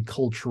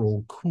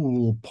multicultural,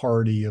 cool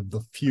party of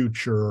the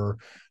future,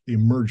 the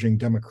emerging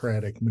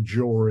Democratic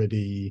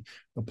majority,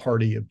 the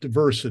party of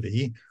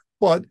diversity,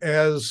 but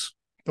as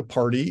the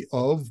party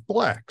of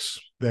blacks,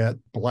 that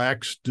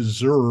blacks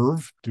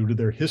deserve, due to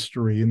their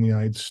history in the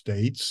United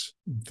States,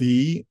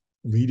 the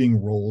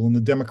leading role in the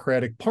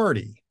Democratic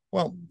Party.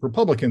 Well,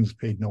 Republicans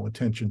paid no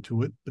attention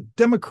to it, but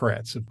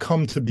Democrats have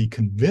come to be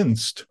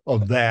convinced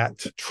of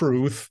that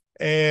truth.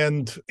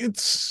 And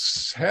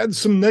it's had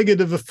some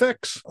negative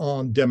effects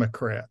on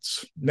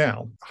Democrats.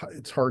 Now,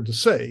 it's hard to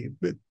say,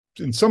 but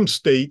in some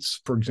states,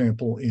 for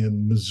example,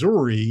 in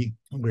Missouri,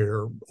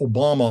 where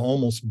Obama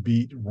almost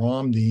beat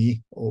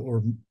Romney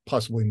or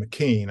possibly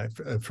McCain,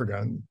 I've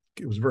forgotten.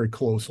 It was a very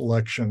close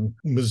election.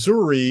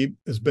 Missouri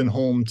has been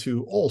home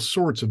to all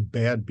sorts of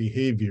bad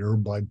behavior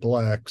by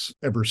blacks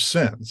ever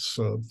since.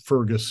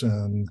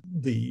 Ferguson,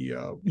 the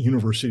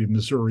University of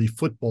Missouri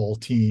football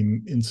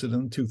team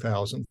incident in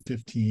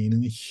 2015,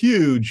 and a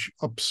huge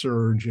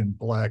upsurge in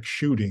black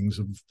shootings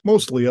of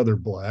mostly other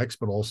blacks,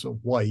 but also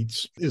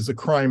whites, is the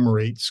crime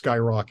rate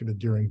skyrocketed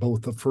during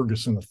both the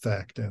Ferguson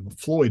effect and the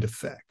Floyd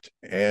effect.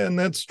 And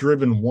that's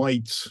driven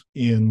whites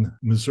in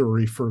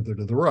Missouri further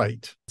to the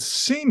right.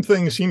 Same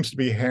thing seems to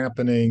be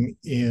happening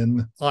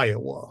in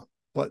Iowa.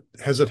 But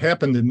has it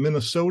happened in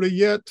Minnesota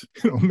yet?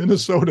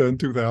 Minnesota in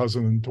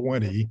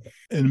 2020,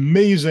 an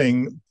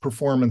amazing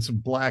performance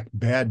of black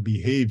bad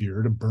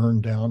behavior to burn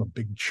down a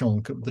big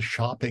chunk of the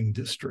shopping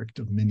district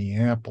of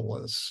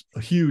Minneapolis,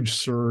 a huge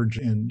surge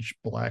in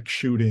black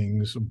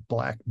shootings,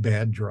 black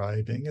bad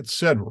driving,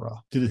 etc.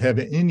 Did it have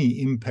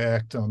any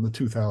impact on the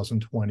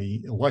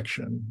 2020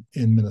 election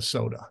in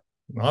Minnesota?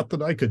 Not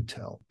that I could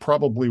tell.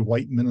 Probably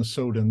white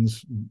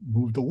Minnesotans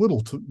moved a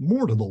little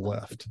more to the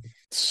left.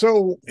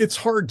 So it's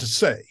hard to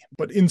say.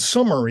 But in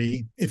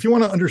summary, if you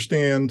want to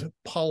understand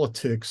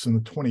politics in the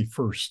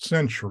 21st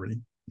century,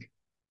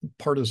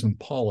 partisan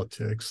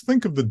politics,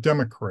 think of the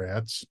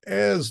Democrats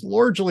as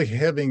largely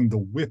having the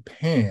whip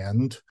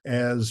hand,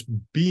 as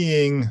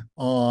being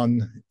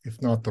on,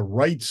 if not the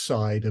right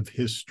side of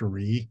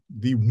history,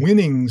 the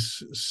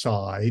winnings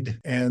side.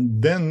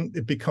 And then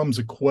it becomes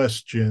a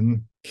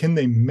question, can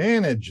they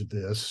manage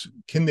this?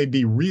 Can they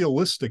be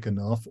realistic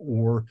enough,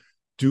 or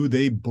do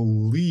they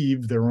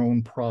believe their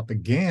own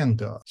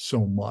propaganda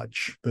so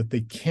much that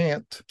they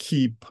can't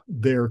keep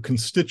their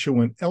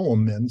constituent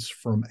elements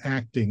from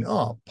acting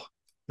up?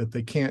 That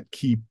they can't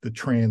keep the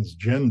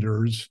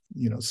transgenders,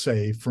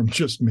 say, from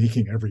just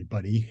making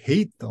everybody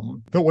hate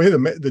them. The way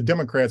the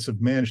Democrats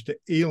have managed to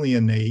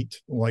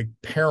alienate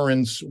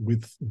parents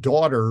with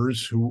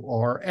daughters who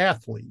are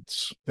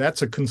athletes.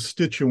 That's a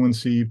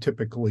constituency,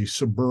 typically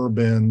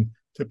suburban,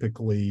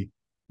 typically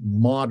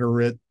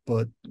moderate,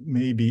 but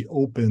maybe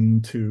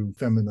open to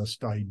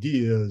feminist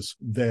ideas.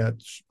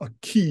 That's a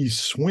key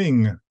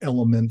swing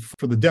element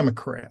for the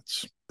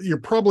Democrats. You're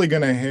probably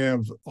going to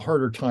have a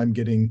harder time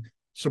getting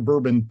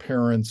suburban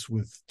parents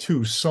with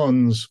two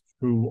sons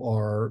who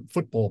are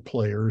football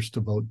players to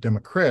vote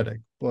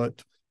Democratic,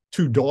 but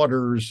two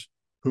daughters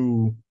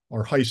who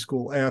are high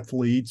school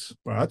athletes,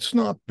 that's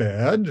not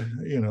bad.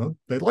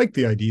 They like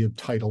the idea of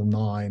Title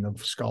IX,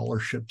 of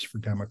scholarships for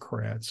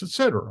Democrats,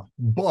 etc.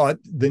 But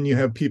then you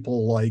have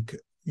people like,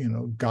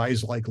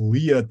 guys like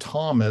Leah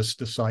Thomas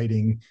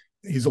deciding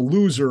he's a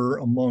loser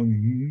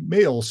among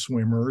male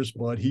swimmers,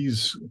 but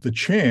he's the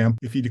champ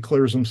if he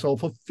declares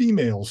himself a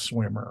female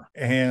swimmer.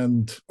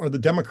 And are the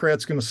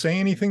Democrats going to say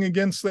anything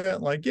against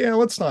that? Like, yeah,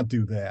 let's not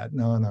do that.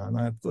 No,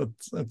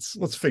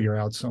 let's figure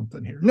out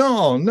something here.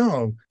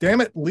 No,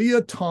 damn it,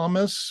 Leah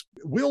Thomas.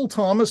 Will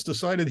Thomas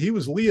decided he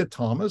was Leah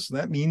Thomas.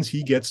 That means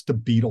he gets to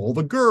beat all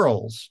the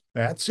girls.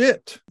 That's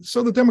it.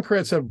 So the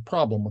Democrats have a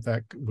problem with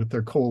that, with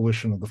their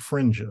coalition of the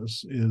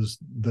fringes. Is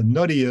the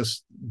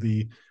nuttiest,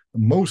 the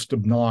most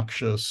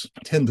obnoxious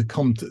tend to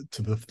come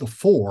to the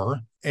fore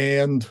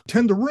and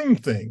tend to ruin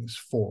things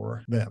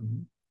for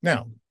them.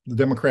 Now, the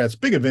Democrats'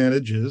 big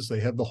advantage is they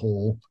have the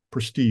whole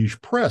prestige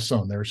press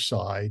on their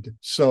side.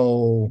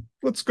 So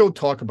let's go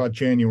talk about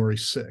January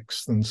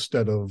 6th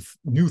instead of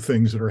new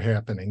things that are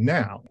happening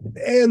now.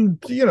 And,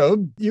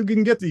 you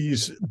can get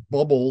these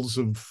bubbles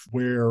of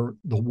where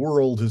the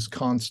world is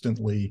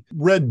constantly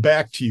read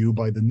back to you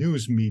by the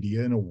news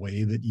media in a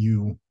way that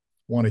you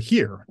want to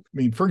hear. I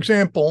mean, for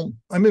example,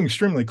 I'm an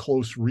extremely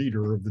close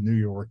reader of the New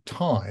York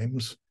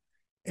Times.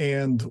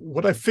 And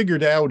what I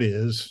figured out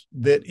is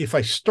that if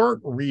I start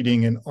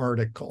reading an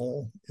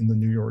article in the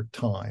New York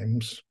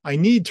Times, I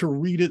need to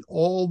read it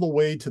all the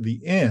way to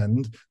the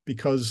end,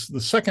 because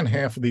the second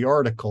half of the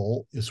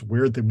article is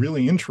where the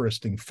really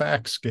interesting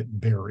facts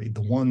get buried,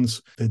 the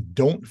ones that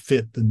don't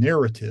fit the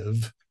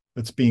narrative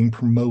that's being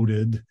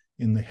promoted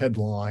in the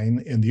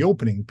headline and the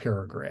opening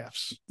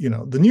paragraphs.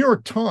 The New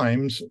York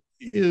Times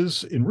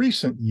is, in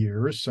recent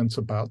years, since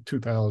about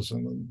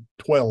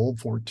 2012,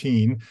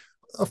 14,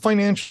 a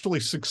financially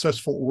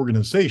successful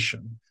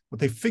organization. What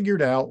they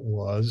figured out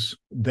was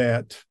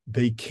that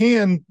they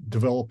can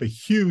develop a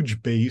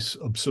huge base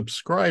of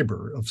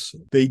subscribers.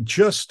 They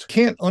just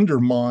can't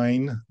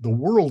undermine the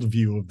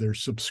worldview of their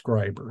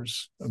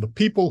subscribers. The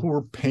people who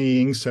are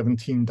paying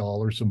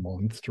 $17 a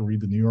month to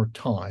read the New York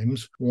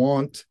Times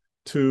want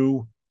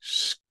to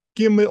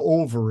skim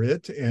over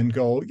it and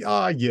go,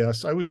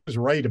 yes, I was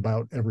right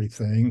about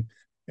everything.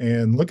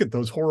 And look at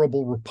those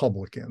horrible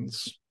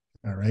Republicans.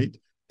 All right.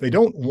 They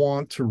don't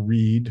want to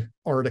read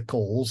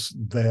articles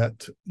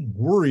that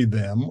worry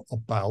them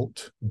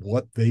about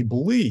what they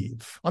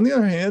believe. On the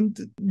other hand,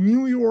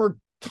 New York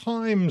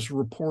Times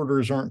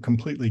reporters aren't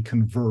completely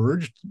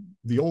converged.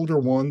 The older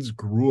ones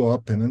grew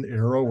up in an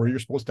era where you're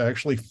supposed to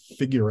actually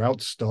figure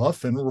out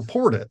stuff and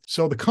report it.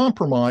 So the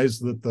compromise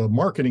that the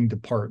marketing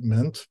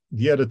department,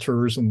 the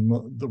editors,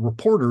 and the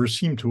reporters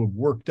seem to have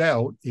worked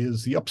out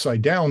is the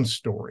upside down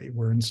story,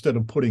 where instead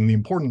of putting the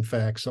important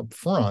facts up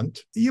front,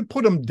 you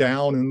put them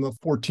down in the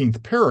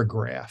 14th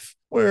paragraph,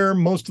 where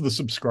most of the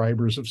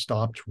subscribers have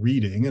stopped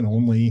reading and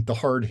only the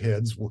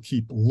hardheads will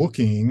keep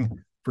looking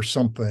for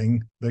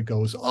something that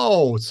goes,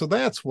 so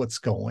that's what's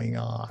going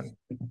on.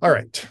 All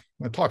right.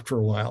 I talked for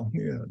a while.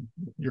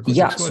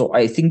 Yeah, so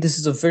I think this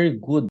is a very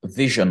good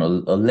vision, a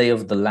lay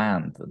of the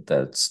land.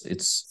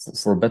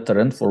 It's for better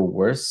and for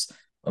worse.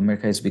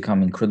 America has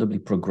become incredibly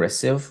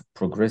progressive.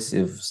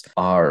 Progressives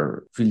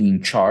are really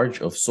in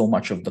charge of so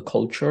much of the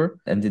culture,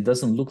 and it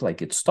doesn't look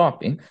like it's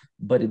stopping,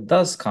 but it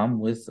does come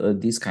with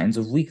these kinds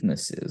of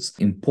weaknesses.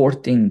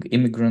 Importing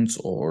immigrants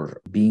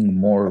or being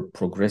more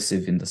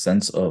progressive in the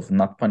sense of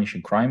not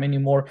punishing crime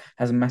anymore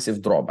has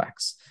massive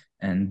drawbacks.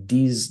 And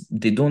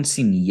they don't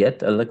seem yet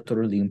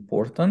electorally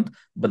important,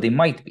 but they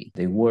might be.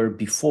 They were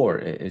before,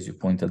 as you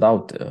pointed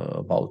out,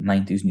 about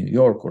 90s New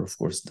York, or of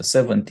course the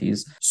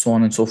 70s, so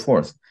on and so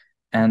forth.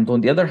 And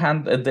on the other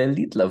hand, at the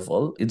elite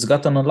level, it's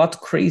gotten a lot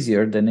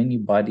crazier than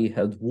anybody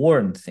had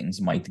warned things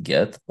might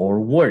get or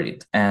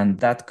worried. And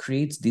that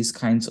creates these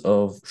kinds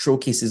of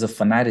showcases of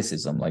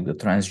fanaticism, like the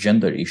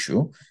transgender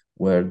issue,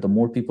 where the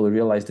more people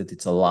realize that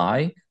it's a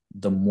lie,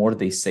 the more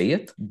they say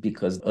it,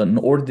 because an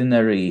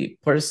ordinary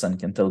person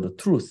can tell the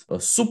truth. A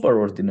super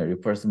ordinary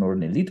person or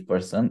an elite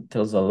person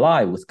tells a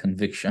lie with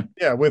conviction.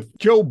 Yeah, with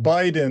Joe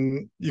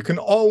Biden, you can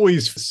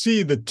always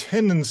see the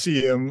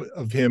tendency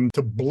of him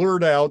to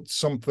blurt out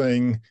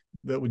something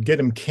that would get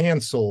him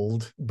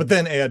canceled, but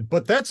then add,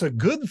 but that's a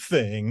good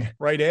thing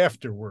right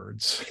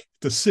afterwards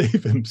to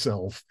save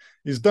himself.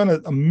 He's done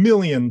it a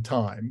million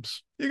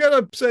times. You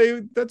got to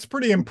say that's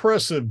pretty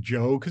impressive,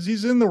 Joe, because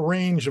he's in the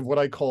range of what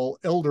I call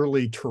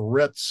elderly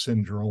Tourette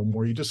syndrome,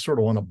 where you just sort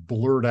of want to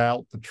blurt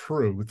out the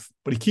truth,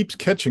 but he keeps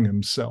catching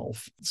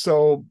himself.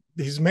 So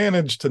he's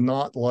managed to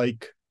not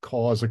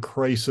cause a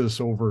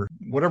crisis over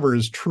whatever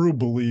his true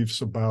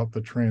beliefs about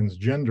the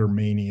transgender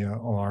mania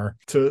are,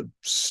 to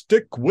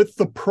stick with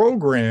the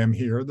program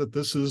here that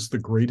this is the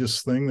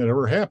greatest thing that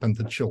ever happened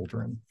to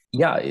children.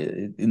 Yeah,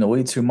 in a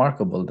way, it's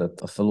remarkable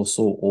that a fellow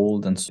so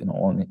old and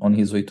on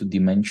his way to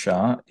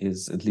dementia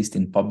is, at least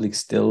in public,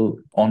 still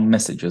on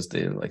message, as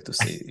they like to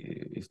say.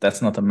 If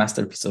that's not a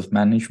masterpiece of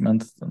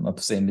management, not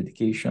to say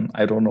medication,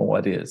 I don't know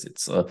what is.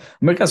 It's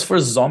America's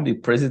first zombie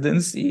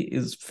presidency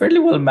is fairly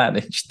well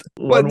managed.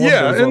 But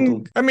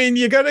I mean,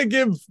 you got to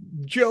give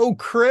Joe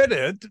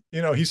credit.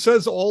 He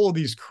says all of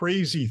these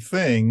crazy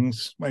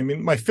things. I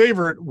mean, my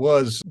favorite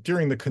was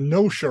during the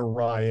Kenosha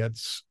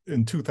riots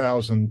in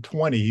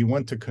 2020. He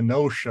went to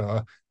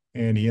Kenosha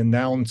and he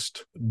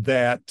announced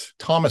that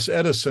Thomas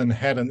Edison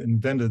hadn't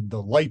invented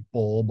the light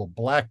bulb, a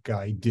black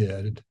guy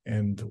did,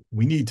 and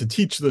we need to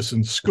teach this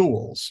in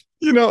schools.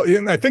 You know,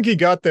 and I think he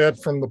got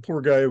that from the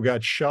poor guy who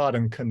got shot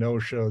in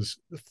Kenosha's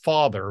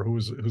father,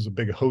 who's a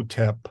big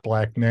Hotep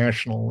black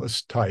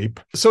nationalist type.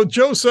 So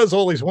Joe says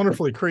all these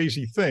wonderfully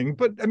crazy things,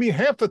 but I mean,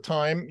 half the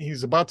time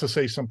he's about to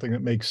say something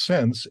that makes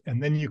sense,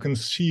 and then you can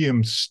see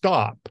him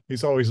stop.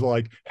 He's always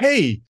like,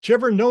 hey, did you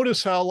ever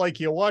notice how, like,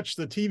 you watch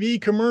the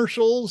TV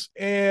commercials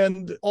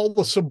and all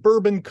the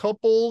suburban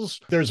couples,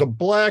 there's a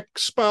black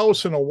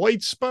spouse and a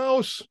white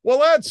spouse? Well,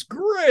 that's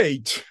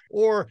great.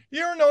 Or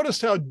you ever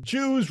noticed how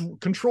Jews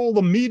control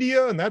the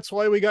media and that's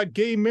why we got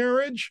gay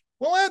marriage?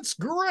 Well, that's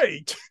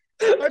great.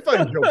 I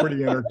find Joe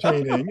pretty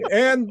entertaining.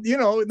 And, you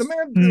know, the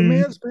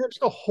man's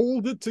managed to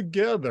hold it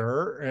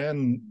together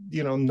and,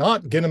 you know,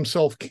 not get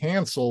himself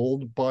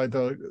canceled by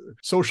the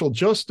social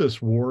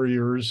justice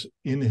warriors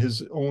in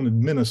his own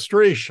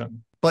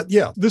administration. But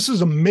yeah, this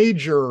is a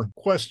major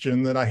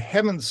question that I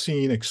haven't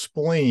seen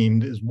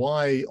explained, is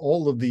why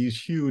all of these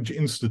huge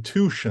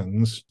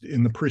institutions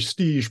in the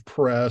prestige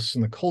press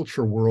and the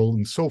culture world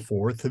and so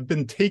forth have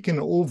been taken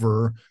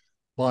over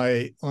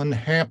by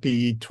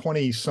unhappy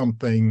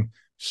 20-something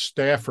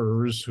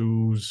staffers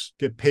who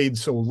get paid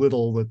so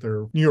little that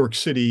their New York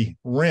City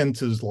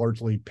rent is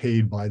largely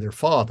paid by their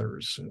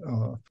fathers.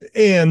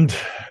 And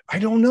I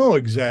don't know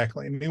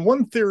exactly. I mean,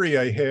 one theory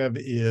I have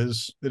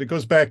is that it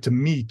goes back to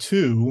Me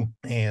Too.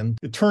 And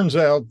it turns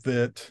out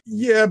that,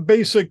 yeah,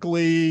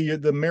 basically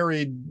the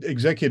married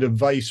executive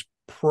vice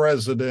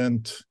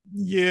president,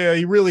 yeah,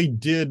 he really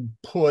did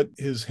put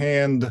his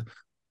hand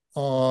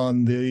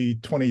on the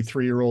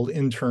 23-year-old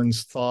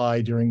intern's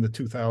thigh during the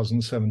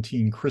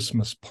 2017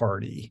 Christmas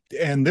party.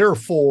 And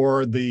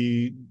therefore,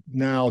 the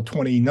now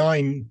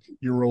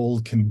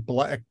 29-year-old can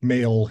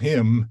blackmail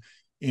him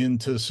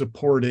into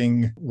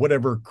supporting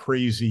whatever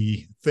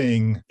crazy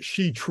thing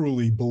she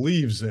truly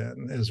believes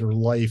in as her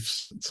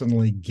life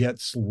suddenly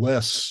gets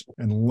less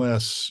and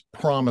less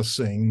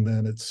promising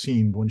than it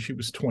seemed when she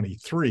was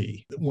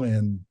 23,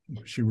 when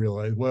she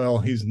realized, well,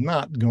 he's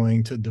not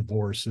going to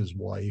divorce his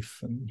wife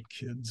and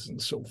kids and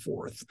so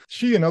forth.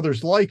 She and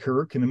others like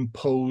her can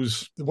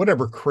impose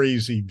whatever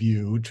crazy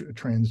view,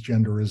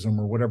 transgenderism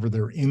or whatever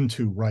they're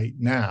into right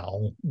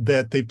now,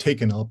 that they've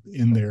taken up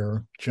in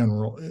their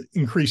general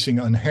increasing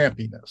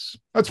unhappiness.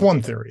 That's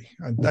one theory.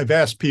 I've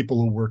asked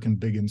people who work in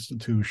big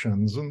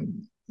institutions,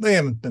 and they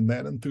haven't been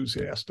that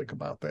enthusiastic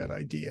about that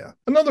idea.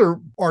 Another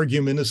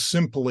argument is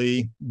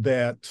simply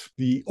that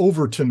the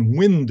Overton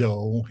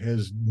window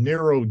has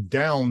narrowed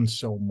down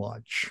so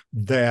much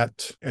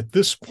that at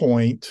this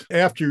point,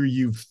 after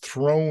you've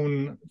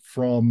thrown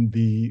from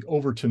the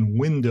Overton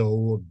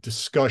window of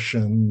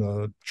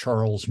discussion,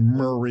 Charles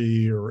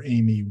Murray or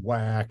Amy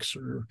Wax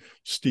or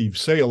Steve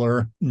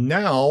Sailer,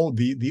 now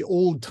the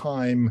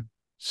old-time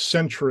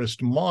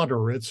centrist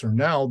moderates are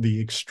now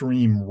the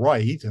extreme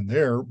right, and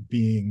they're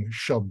being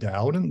shoved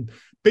out. And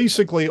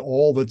basically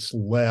all that's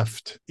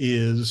left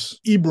is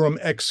Ibram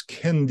X.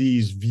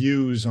 Kendi's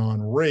views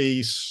on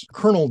race,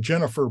 Colonel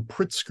Jennifer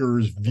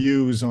Pritzker's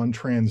views on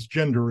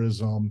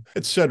transgenderism,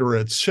 et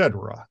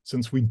cetera,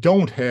 since we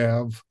don't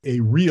have a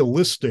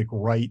realistic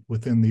right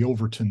within the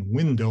Overton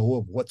window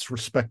of what's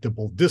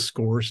respectable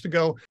discourse to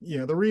go,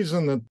 the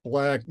reason that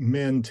black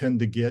men tend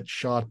to get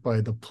shot by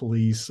the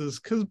police is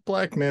because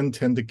black men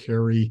tend to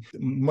carry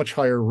much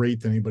higher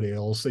rate than anybody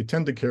else. They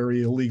tend to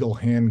carry illegal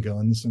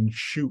handguns and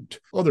shoot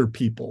other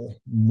people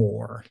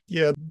more.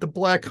 Yeah, the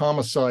black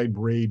homicide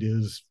rate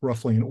is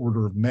roughly an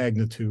order of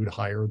magnitude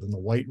higher than the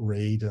white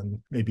rate and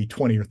maybe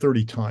 20 or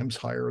 30 times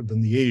higher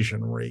than the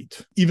Asian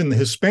rate. Even the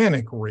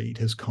Hispanic rate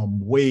has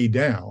come way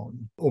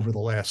down over the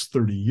last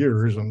 30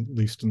 years, at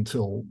least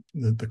until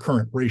the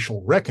current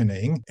racial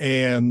reckoning.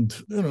 And,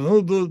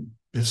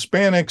 the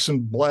Hispanics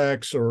and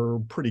blacks are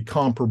pretty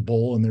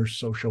comparable in their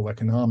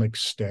socioeconomic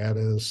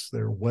status,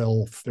 their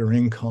wealth, their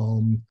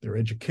income, their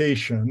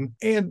education.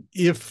 And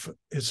if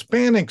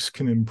Hispanics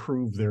can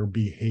improve their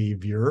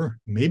behavior,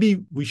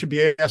 maybe we should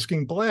be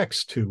asking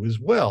blacks to as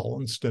well,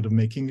 instead of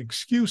making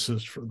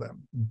excuses for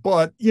them.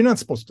 But you're not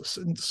supposed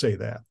to say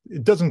that.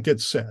 It doesn't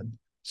get said.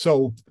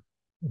 So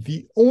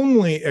the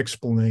only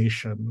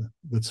explanation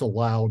that's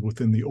allowed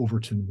within the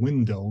Overton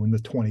window in the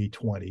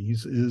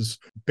 2020s is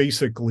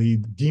basically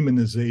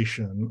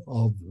demonization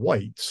of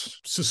whites,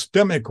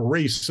 systemic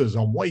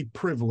racism, white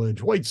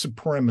privilege, white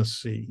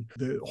supremacy,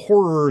 the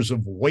horrors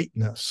of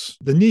whiteness,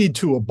 the need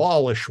to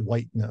abolish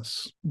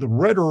whiteness, the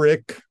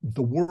rhetoric,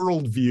 the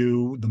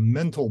worldview, the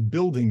mental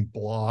building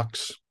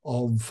blocks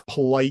of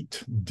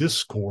polite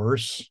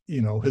discourse,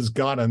 has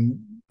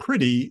gotten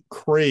pretty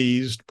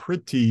crazed,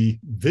 pretty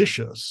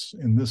vicious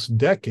in this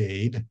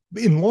decade,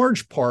 in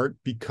large part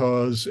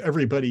because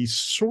everybody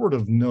sort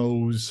of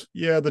knows,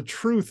 the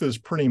truth is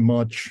pretty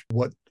much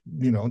what,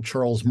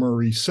 Charles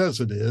Murray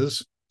says it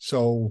is.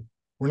 So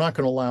we're not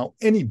going to allow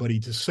anybody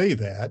to say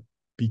that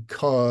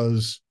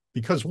because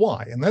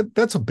why? And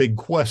that's a big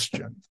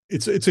question.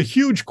 It's a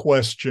huge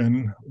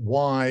question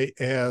why,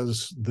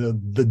 as the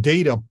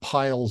data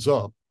piles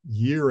up,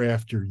 year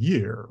after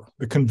year.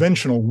 The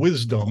conventional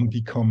wisdom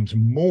becomes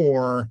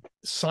more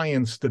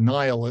science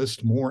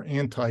denialist, more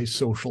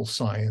anti-social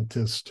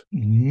scientist,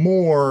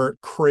 more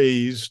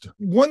crazed.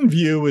 One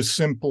view is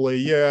simply,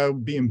 yeah, it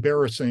would be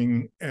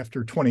embarrassing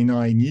after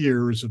 29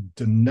 years of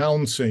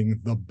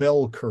denouncing the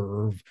bell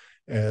curve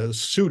as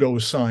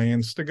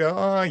pseudoscience to go,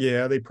 oh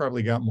yeah, they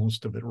probably got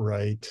most of it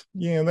right.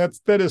 Yeah,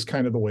 that is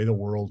kind of the way the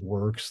world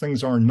works.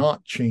 Things are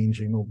not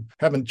changing,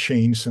 haven't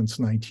changed since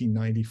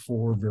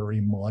 1994 very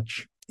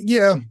much.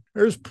 Yeah,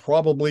 there's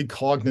probably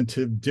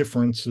cognitive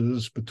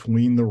differences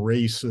between the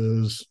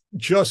races,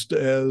 just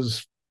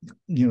as,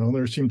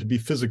 there seem to be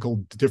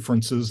physical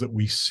differences that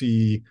we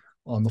see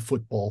on the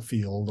football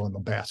field, on the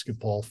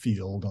basketball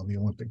field, on the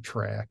Olympic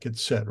track,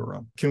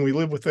 etc. Can we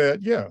live with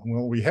that? Yeah,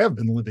 well, we have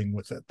been living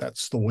with it.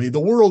 That's the way the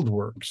world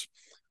works.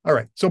 All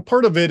right, so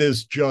part of it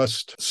is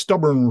just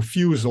stubborn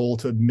refusal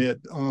to admit,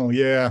 oh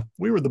yeah,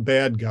 we were the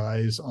bad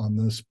guys on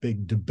this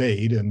big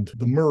debate, and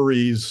the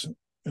Murrays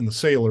and the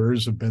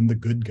Sailors have been the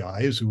good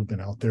guys who have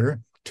been out there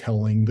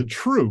telling the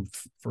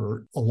truth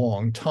for a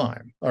long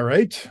time. All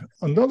right.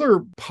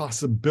 Another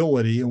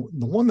possibility,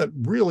 the one that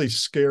really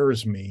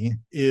scares me,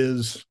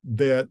 is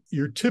that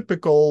your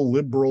typical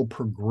liberal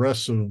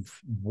progressive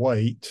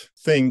white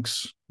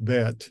thinks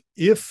that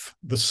if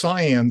the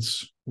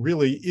science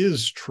really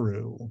is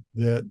true,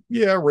 that,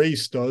 yeah,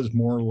 race does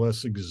more or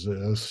less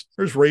exist.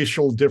 There's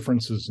racial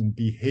differences in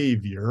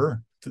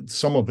behavior.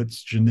 Some of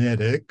it's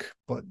genetic,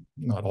 but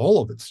not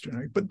all of it's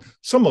genetic, but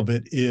some of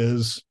it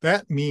is.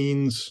 That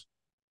means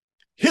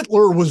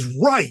Hitler was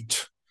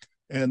right.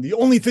 And the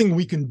only thing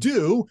we can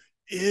do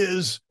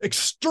is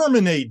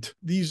exterminate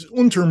these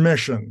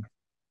Untermenschen.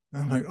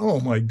 I'm like, oh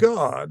my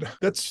God,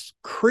 that's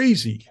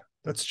crazy.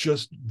 That's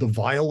just the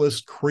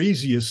vilest,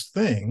 craziest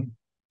thing.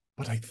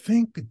 But I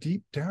think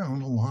deep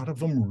down, a lot of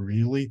them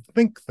really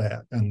think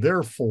that. And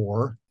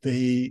therefore,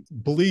 they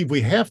believe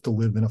we have to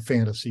live in a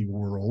fantasy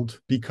world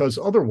because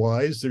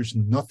otherwise there's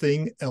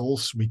nothing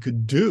else we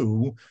could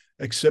do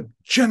except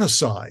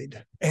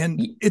genocide.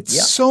 And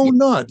it's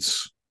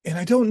nuts. And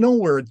I don't know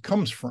where it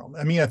comes from.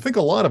 I mean, I think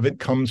a lot of it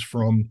comes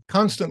from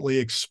constantly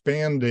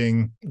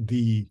expanding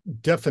the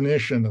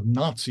definition of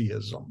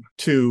Nazism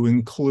to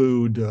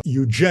include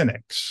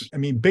eugenics. I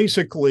mean,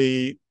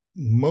 basically,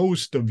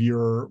 most of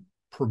your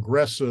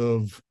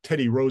progressive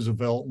Teddy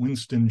Roosevelt,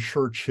 Winston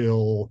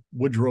Churchill,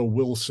 Woodrow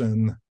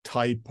Wilson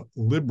type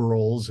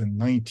liberals in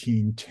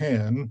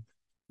 1910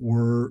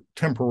 were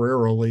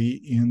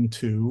temporarily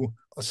into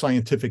a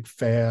scientific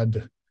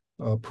fad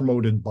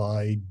promoted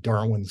by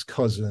Darwin's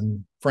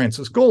cousin,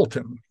 Francis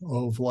Galton,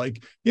 of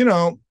like,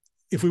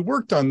 if we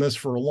worked on this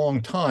for a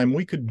long time,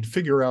 we could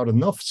figure out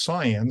enough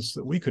science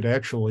that we could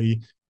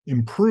actually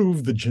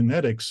improve the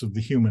genetics of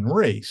the human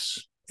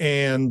race.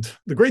 And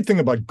the great thing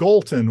about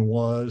Galton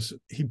was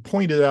he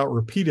pointed out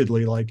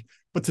repeatedly,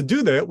 but to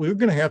do that, we were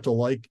going to have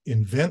to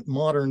invent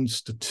modern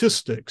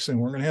statistics, and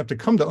we're going to have to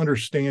come to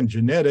understand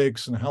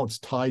genetics and how it's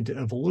tied to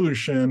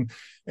evolution.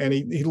 And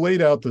he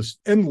laid out this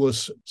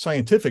endless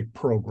scientific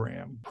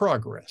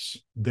progress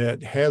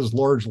that has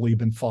largely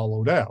been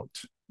followed out.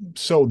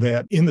 So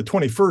that in the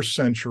 21st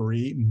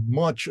century,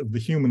 much of the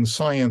human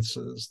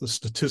sciences, the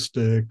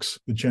statistics,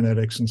 the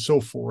genetics, and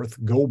so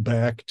forth, go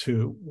back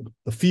to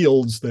the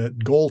fields that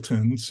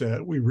Galton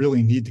said we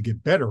really need to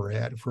get better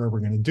at if we're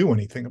ever going to do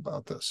anything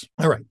about this.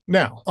 All right.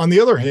 Now, on the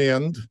other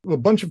hand, a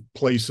bunch of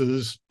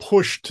places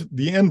pushed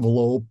the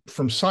envelope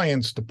from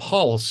science to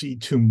policy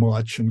too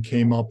much and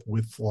came up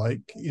with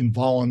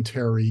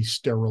involuntary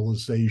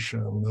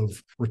sterilization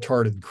of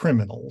retarded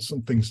criminals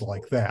and things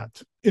like that.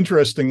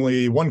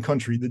 Interestingly, one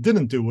country that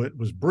didn't do it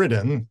was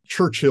Britain.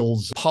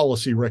 Churchill's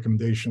policy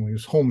recommendation, he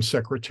was Home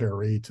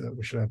Secretary,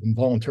 we should have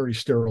involuntary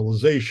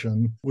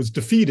sterilization, was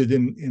defeated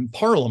in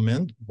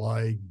Parliament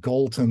by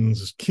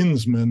Galton's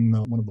kinsman,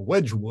 one of the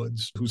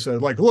Wedgwoods, who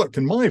said, look,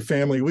 in my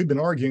family, we've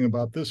been arguing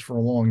about this for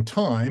a long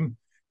time,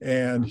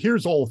 and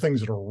here's all the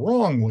things that are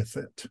wrong with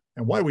it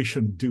and why we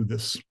shouldn't do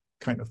this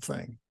kind of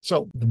thing.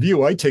 So the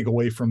view I take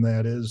away from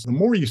that is the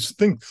more you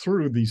think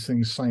through these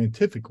things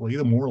scientifically,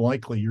 the more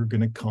likely you're going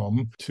to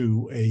come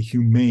to a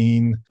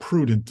humane,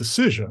 prudent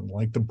decision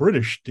like the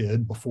British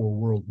did before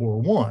World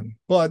War I.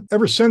 But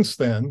ever since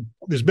then,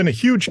 there's been a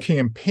huge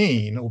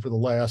campaign over the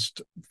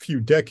last few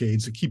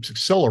decades that keeps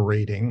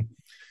accelerating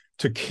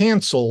to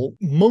cancel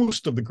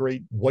most of the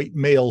great white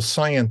male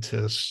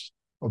scientists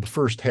of the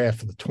first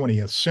half of the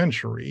 20th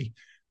century,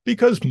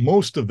 because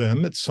most of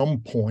them at some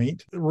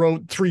point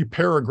wrote 3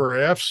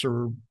 paragraphs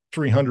or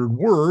 300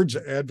 words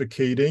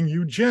advocating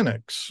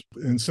eugenics.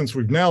 And since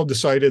we've now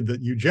decided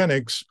that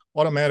eugenics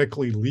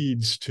automatically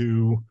leads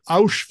to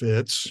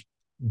Auschwitz,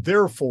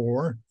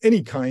 therefore,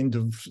 any kind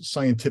of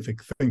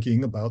scientific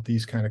thinking about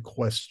these kind of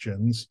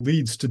questions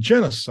leads to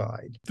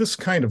genocide. This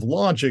kind of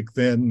logic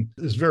then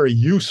is very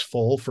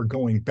useful for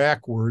going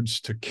backwards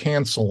to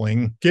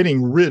canceling,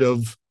 getting rid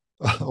of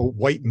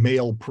white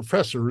male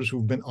professors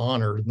who've been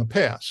honored in the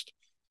past.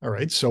 All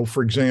right. So,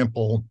 for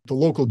example, the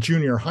local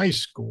junior high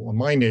school in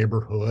my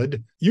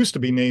neighborhood used to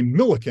be named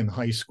Millikan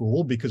High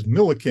School because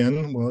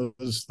Millikan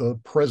was the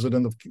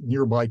president of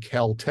nearby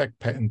Caltech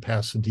in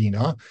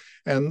Pasadena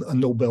and a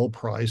Nobel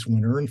Prize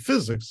winner in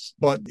physics.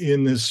 But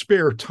in his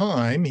spare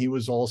time, he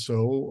was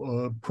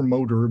also a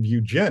promoter of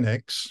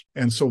eugenics.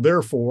 And so,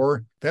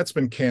 therefore, that's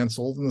been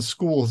canceled and the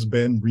school has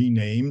been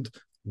renamed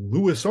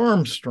Louis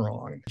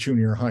Armstrong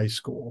Junior High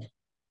School.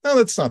 Now,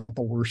 that's not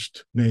the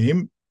worst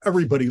name.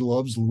 Everybody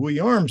loves Louis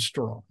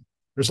Armstrong.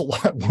 There's a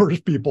lot worse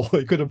people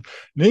they could have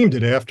named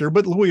it after,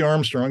 but Louis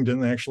Armstrong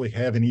didn't actually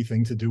have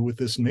anything to do with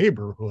this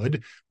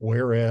neighborhood,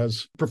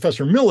 whereas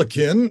Professor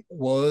Millikan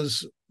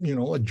was,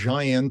 a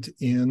giant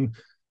in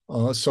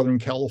Southern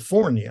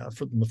California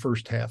for the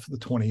first half of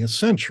the 20th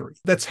century.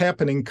 That's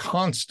happening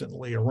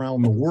constantly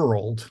around the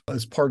world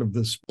as part of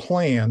this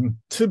plan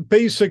to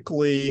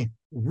basically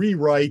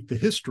rewrite the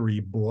history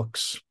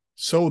books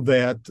so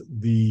that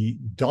the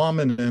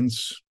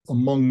dominance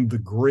among the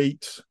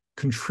great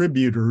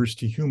contributors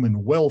to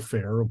human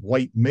welfare of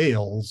white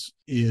males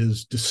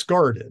is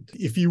discarded.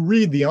 If you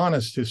read the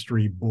honest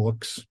history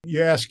books,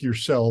 you ask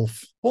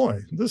yourself,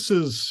 boy, this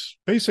is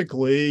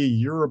basically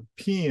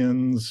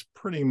Europeans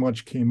pretty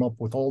much came up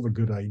with all the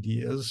good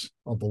ideas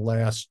of the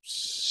last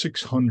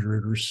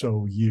 600 or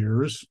so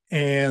years.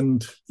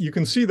 And you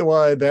can see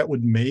why that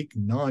would make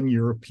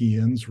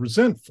non-Europeans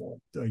resentful.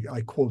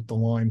 I quote the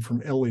line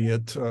from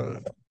Eliot,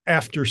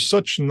 after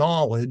such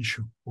knowledge,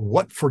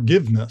 what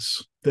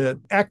forgiveness? That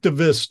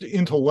activist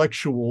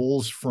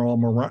intellectuals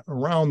from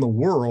around the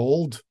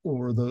world,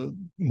 or the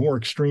more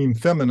extreme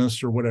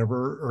feminists or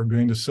whatever, are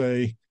going to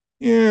say,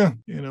 yeah,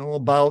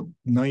 about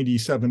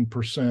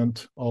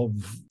 97%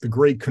 of the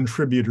great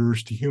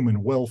contributors to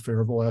human welfare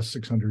of the last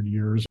 600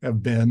 years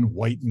have been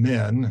white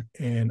men,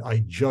 and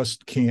I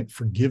just can't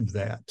forgive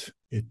that.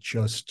 It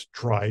just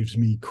drives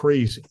me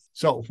crazy.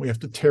 So we have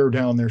to tear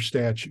down their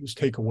statues,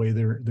 take away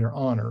their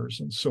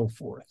honors, and so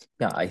forth.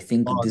 Yeah, I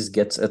think this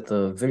gets at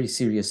a very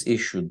serious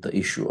issue, the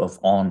issue of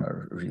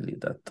honor, really,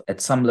 that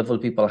at some level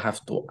people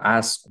have to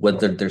ask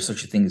whether there's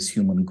such a thing as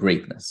human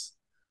greatness,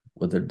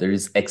 whether there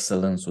is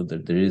excellence, whether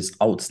there is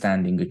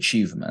outstanding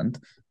achievement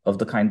of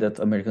the kind that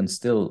Americans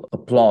still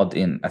applaud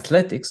in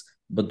athletics,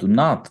 but do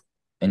not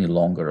any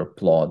longer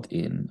applaud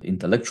in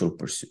intellectual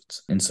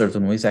pursuits. In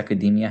certain ways,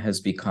 academia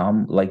has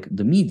become like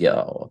the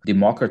media,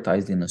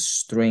 democratized in a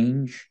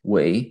strange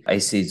way. I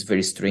say it's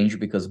very strange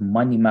because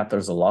money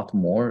matters a lot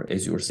more.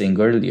 As you were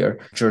saying earlier,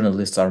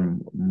 journalists are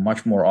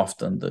much more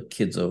often the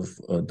kids of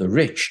the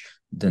rich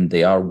than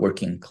they are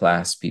working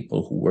class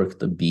people who worked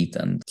the beat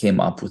and came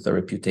up with a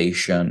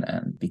reputation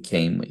and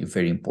became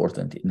very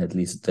important in at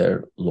least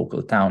their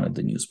local town at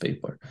the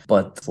newspaper.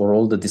 But for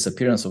all the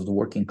disappearance of the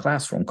working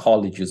class from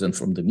colleges and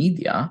from the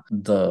media,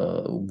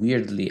 the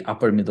weirdly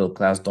upper middle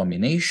class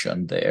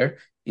domination there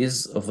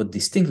is of a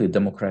distinctly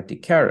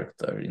democratic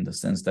character, in the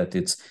sense that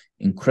it's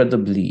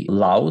incredibly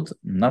loud,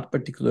 not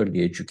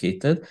particularly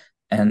educated,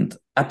 and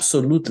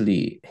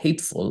absolutely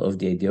hateful of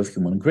the idea of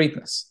human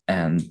greatness.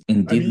 And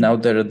indeed, now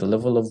they're at the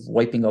level of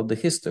wiping out the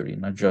history,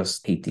 not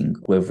just hating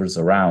whoever's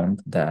around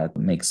that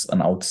makes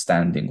an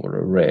outstanding or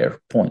a rare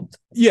point.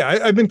 Yeah,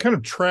 I've been kind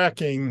of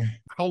tracking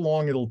how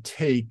long it'll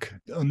take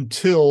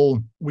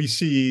until we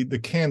see the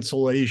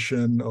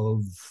cancellation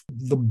of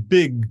the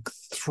big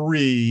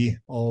three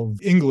of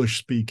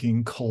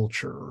English-speaking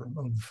culture,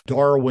 of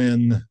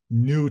Darwin,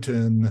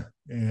 Newton,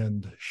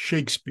 and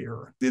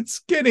Shakespeare. It's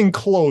getting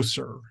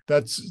closer.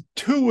 That's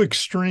too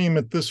extreme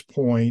at this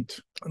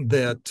point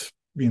that,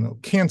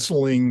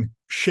 canceling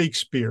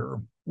Shakespeare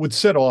would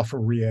set off a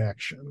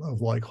reaction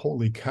of like,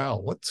 holy cow,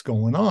 what's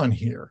going on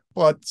here?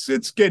 But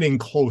it's getting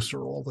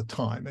closer all the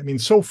time.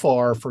 So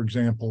far, for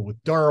example,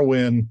 with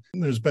Darwin,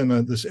 there's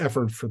been this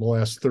effort for the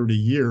last 30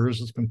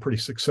 years. It's been pretty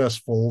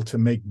successful to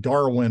make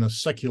Darwin a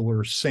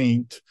secular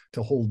saint,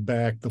 to hold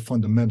back the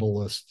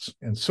fundamentalists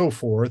and so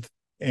forth,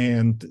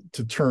 and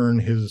to turn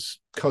his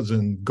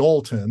cousin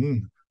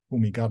Galton,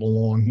 whom he got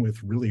along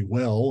with really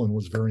well and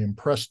was very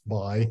impressed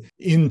by,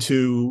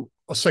 into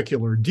a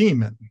secular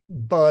demon.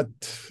 But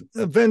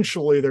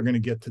eventually they're going to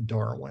get to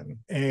Darwin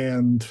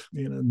and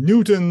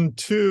Newton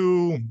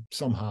too,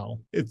 somehow.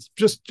 It's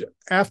just,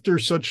 after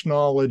such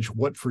knowledge,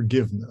 what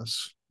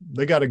forgiveness?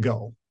 They got to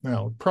go.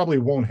 Now, it probably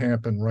won't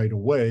happen right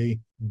away,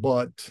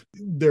 but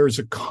there's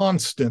a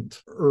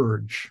constant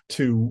urge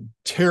to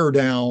tear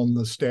down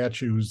the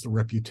statues, the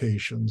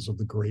reputations of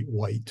the great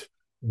white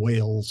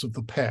whales of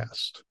the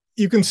past.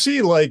 You can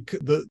see like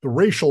the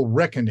racial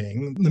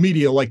reckoning, the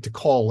media like to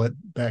call it,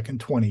 back in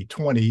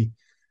 2020,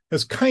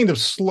 has kind of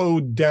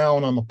slowed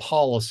down on the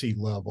policy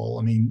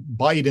level.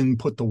 Biden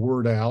put the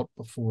word out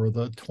before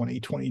the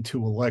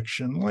 2022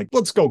 election, like,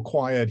 let's go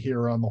quiet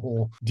here on the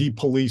whole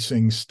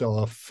depolicing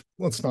stuff.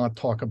 Let's not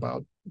talk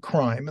about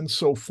crime and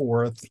so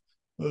forth.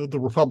 the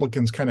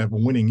Republicans kind of have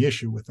a winning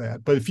issue with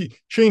that. But if you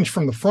change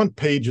from the front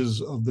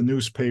pages of the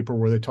newspaper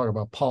where they talk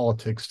about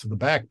politics to the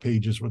back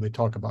pages where they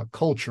talk about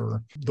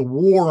culture, the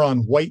war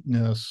on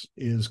whiteness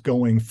is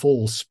going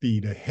full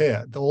speed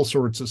ahead. All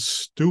sorts of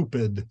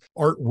stupid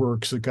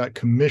artworks that got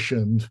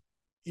commissioned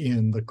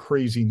in the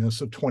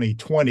craziness of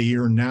 2020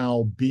 are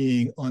now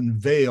being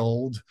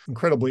unveiled.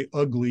 Incredibly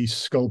ugly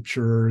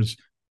sculptures,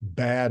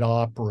 bad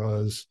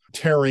operas,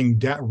 tearing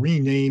down,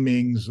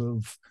 renamings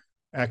of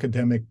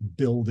academic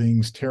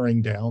buildings,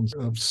 tearing down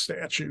of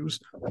statues.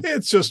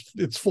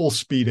 It's full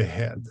speed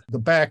ahead. The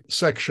back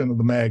section of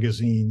the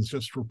magazines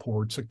just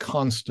reports a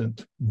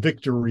constant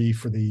victory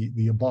for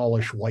the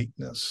abolish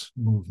whiteness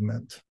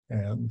movement.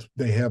 And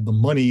they have the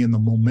money and the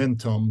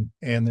momentum,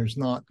 and there's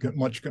not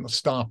much going to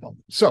stop them.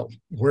 So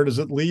where does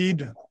it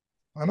lead?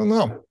 I don't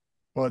know.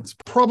 But it's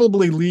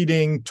probably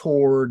leading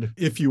toward,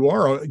 if you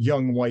are a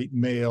young white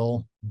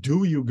male,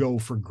 do you go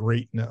for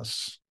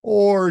greatness?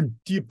 Or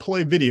do you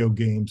play video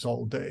games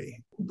all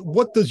day?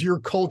 What does your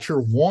culture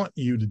want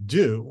you to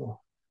do?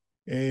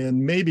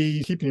 And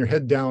maybe keeping your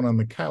head down on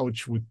the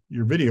couch with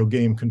your video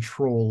game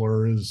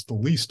controller is the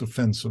least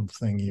offensive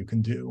thing you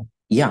can do.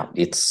 Yeah,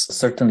 it's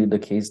certainly the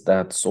case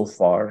that so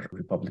far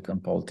Republican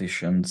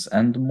politicians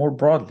and more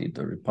broadly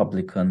the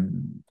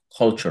Republican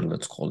culture,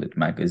 let's call it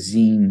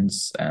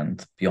magazines,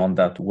 and beyond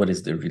that, what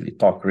is there really?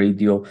 Talk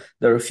radio.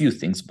 There are a few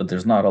things, but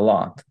there's not a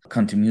lot.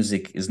 Country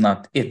music is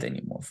not it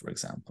anymore, for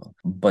example.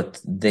 But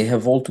they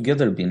have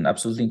altogether been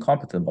absolutely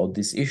incompetent about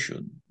this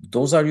issue.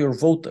 Those are your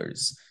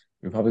voters.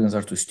 Republicans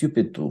are too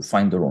stupid to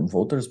find their own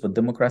voters, but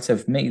Democrats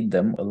have made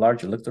them a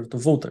large electorate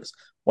of voters.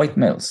 White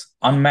males,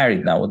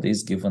 unmarried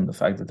nowadays, given the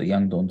fact that the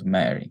young don't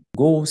marry.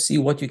 Go see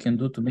what you can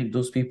do to make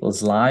those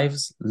people's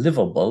lives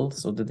livable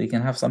so that they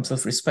can have some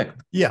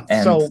self-respect. Yeah.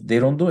 And so they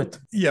don't do it.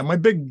 Yeah, my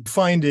big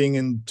finding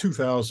in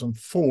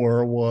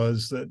 2004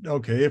 was that,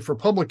 okay, if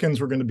Republicans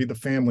were going to be the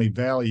family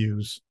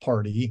values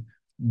party,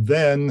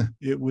 then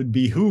it would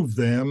behoove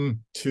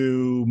them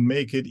to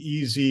make it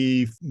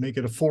easy, make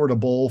it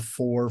affordable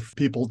for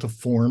people to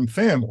form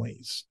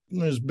families.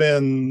 There's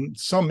been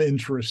some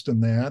interest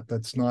in that.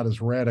 That's not as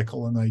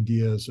radical an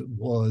idea as it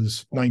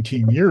was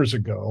 19 years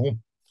ago.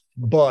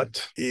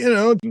 But,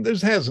 there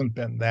hasn't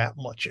been that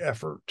much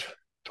effort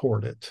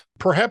toward it.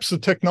 Perhaps the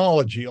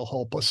technology will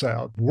help us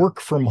out. Work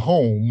from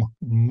home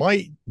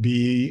might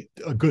be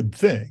a good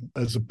thing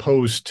as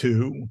opposed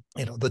to,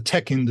 the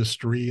tech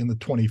industry in the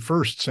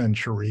 21st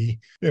century.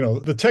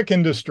 The tech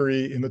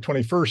industry in the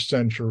 21st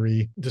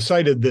century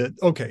decided that,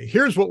 okay,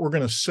 here's what we're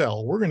going to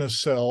sell. We're going to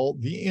sell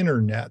the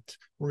internet.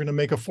 We're going to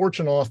make a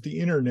fortune off the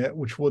internet,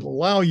 which would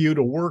allow you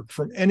to work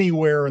from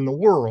anywhere in the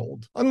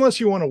world,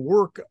 unless you want to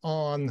work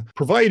on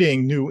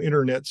providing new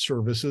internet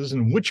services,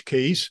 in which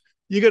case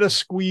you got to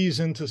squeeze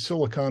into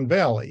Silicon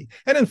Valley.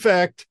 And in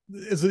fact,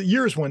 as the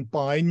years went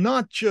by,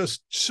 not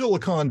just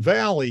Silicon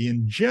Valley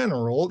in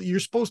general,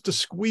 you're supposed to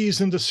squeeze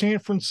into San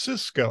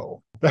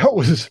Francisco. That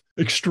was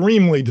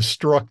extremely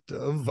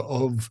destructive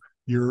of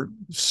your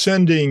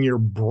sending your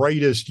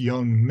brightest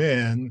young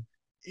men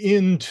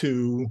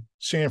into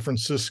San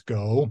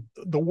Francisco,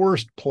 the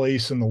worst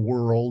place in the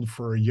world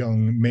for a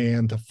young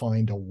man to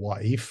find a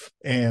wife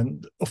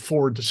and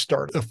afford to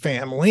start a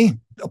family,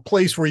 a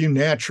place where you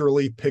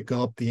naturally pick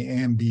up the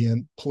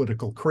ambient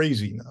political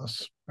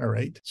craziness. All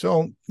right.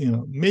 So,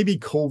 maybe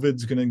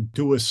COVID's going to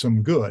do us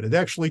some good. It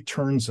actually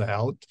turns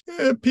out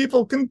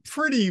people can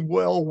pretty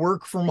well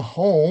work from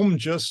home,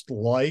 just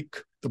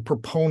like the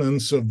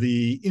proponents of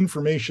the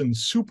information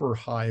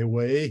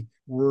superhighway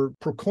were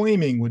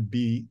proclaiming would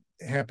be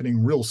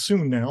happening real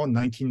soon now in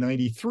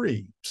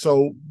 1993.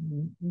 So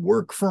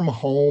work from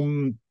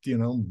home,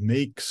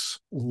 makes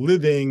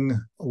living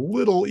a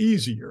little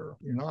easier.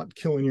 You're not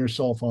killing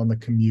yourself on the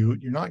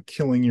commute. You're not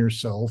killing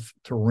yourself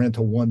to rent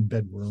a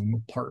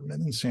 1-bedroom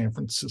apartment in San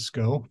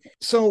Francisco.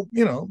 So,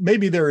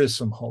 maybe there is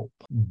some hope,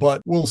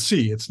 but we'll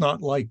see. It's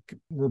not like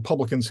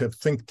Republicans have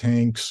think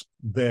tanks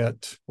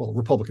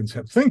Republicans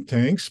have think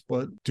tanks,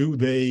 but do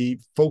they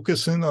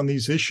focus in on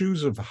these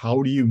issues of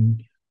how do you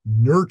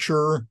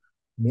nurture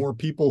more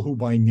people who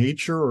by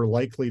nature are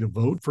likely to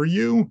vote for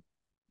you?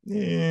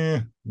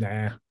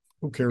 Nah,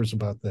 who cares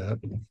about that?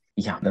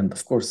 Yeah, and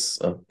of course,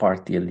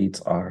 party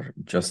elites are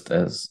just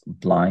as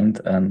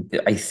blind. And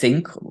I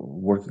think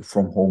working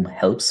from home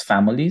helps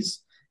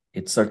families.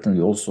 It certainly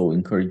also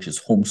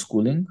encourages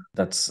homeschooling.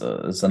 That's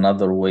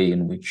another way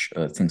in which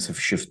things have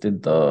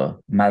shifted. The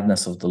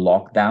madness of the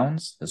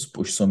lockdowns has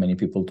pushed so many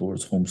people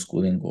towards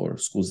homeschooling or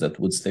schools that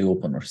would stay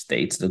open or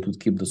states that would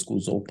keep the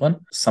schools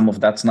open. Some of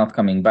that's not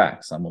coming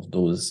back. Some of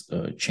those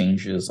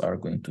changes are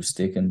going to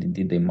stick, and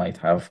indeed they might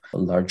have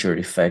larger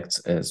effects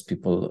as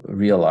people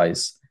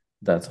realize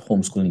that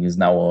homeschooling is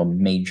now a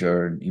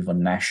major,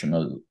 even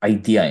national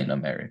idea in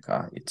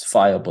America. It's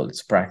viable,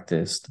 it's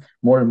practiced.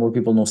 More and more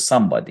people know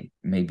somebody,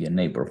 maybe a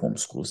neighbor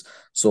homeschools.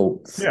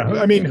 So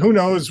yeah, who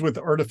knows, with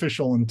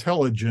artificial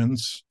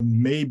intelligence,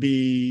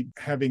 maybe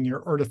having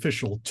your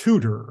artificial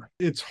tutor.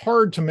 It's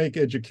hard to make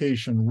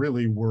education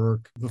really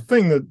work. The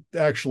thing that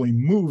actually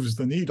moves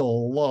the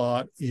needle a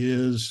lot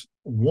is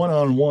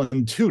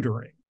one-on-one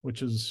tutoring,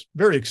 which is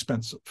very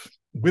expensive.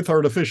 With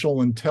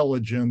artificial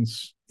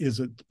intelligence, is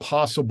it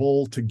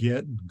possible to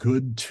get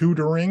good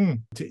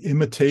tutoring to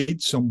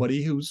imitate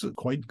somebody who's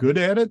quite good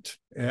at it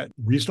at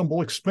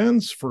reasonable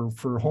expense for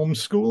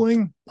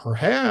homeschooling?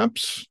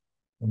 Perhaps.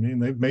 I mean,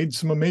 they've made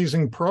some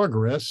amazing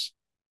progress.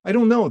 I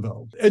don't know,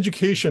 though.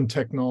 Education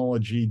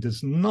technology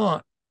does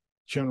not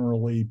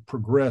generally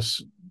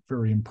progress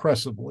very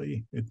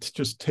impressively. It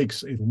just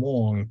takes a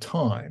long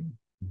time.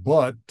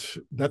 But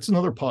that's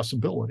another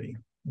possibility.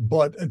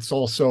 But it's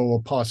also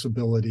a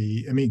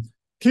possibility. I mean,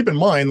 keep in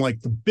mind,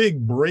 like the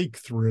big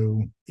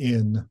breakthrough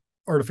in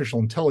artificial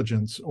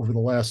intelligence over the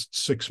last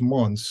 6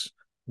 months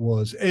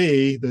was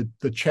that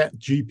the chat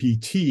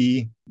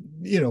GPT,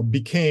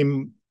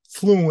 became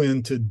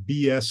fluent at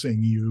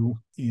BSing you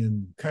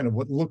in kind of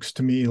what looks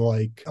to me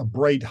like a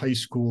bright high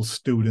school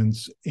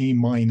student's A-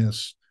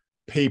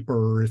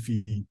 paper if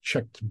he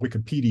checked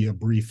Wikipedia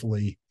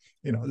briefly.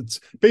 It's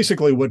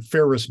basically what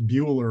Ferris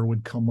Bueller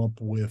would come up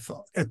with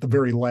at the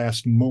very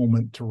last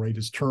moment to write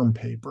his term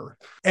paper.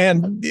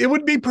 And it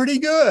would be pretty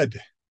good.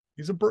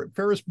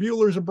 Ferris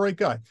Bueller's a bright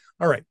guy.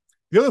 All right.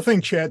 The other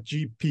thing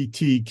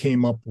ChatGPT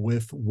came up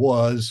with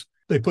was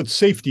they put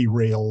safety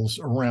rails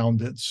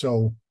around it.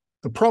 So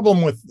the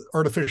problem with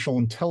artificial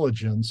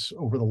intelligence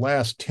over the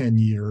last 10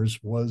 years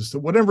was that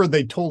whenever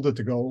they told it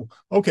to go,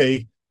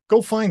 okay,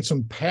 go find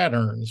some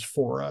patterns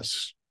for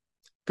us,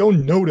 go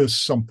notice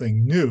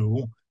something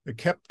new, it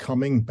kept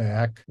coming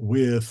back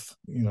with,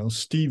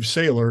 Steve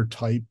Sailer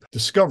type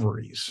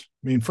discoveries.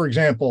 I mean, for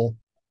example,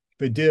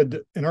 they did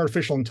an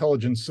artificial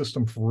intelligence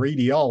system for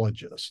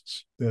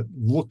radiologists that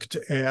looked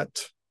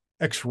at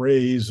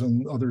X-rays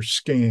and other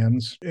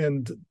scans.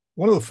 And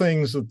one of the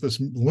things that this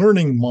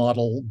learning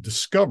model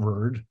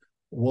discovered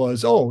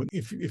was,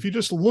 if you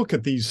just look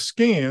at these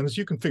scans,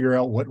 you can figure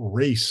out what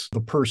race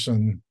the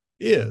person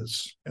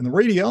is. And the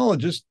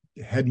radiologist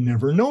had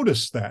never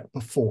noticed that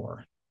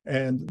before.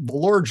 And the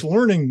large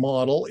learning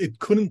model, it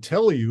couldn't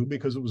tell you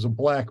because it was a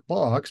black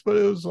box, but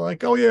it was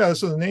like, oh yeah,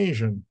 this is an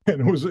Asian.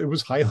 And it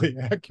was highly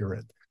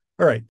accurate.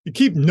 All right, you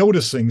keep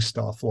noticing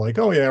stuff like,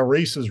 oh yeah,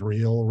 race is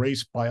real,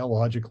 race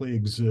biologically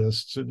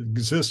exists. It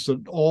exists at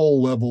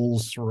all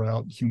levels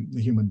throughout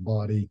the human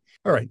body.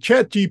 All right,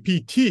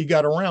 ChatGPT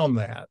got around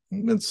that.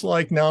 And it's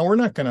like, no, we're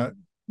not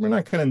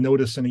gonna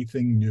notice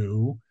anything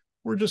new.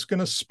 We're just going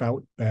to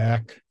spout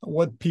back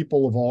what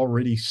people have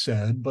already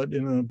said, but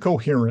in a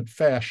coherent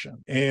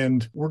fashion.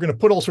 And we're going to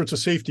put all sorts of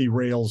safety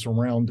rails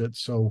around it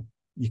so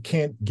you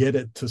can't get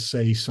it to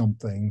say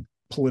something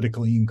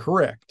politically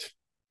incorrect.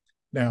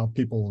 Now,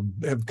 people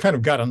have kind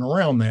of gotten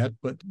around that,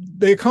 but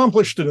they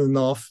accomplished it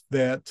enough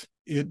that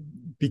it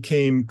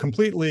became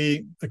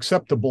completely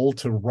acceptable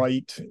to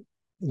write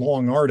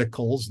long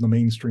articles in the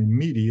mainstream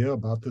media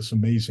about this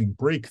amazing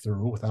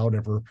breakthrough without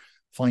ever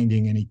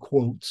finding any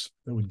quotes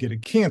that would get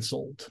it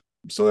canceled.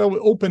 So that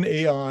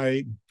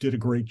OpenAI did a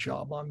great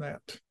job on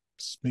that,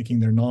 making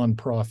their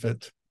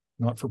not-for-profit,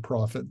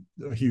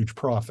 a huge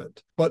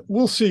profit. But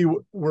we'll see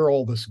where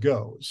all this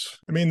goes.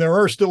 I mean, there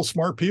are still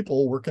smart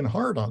people working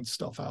hard on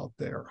stuff out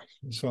there.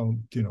 So,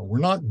 we're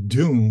not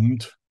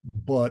doomed.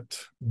 But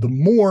the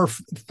more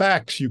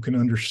facts you can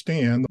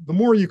understand, the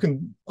more you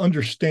can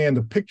understand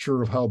a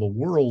picture of how the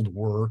world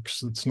works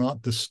that's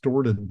not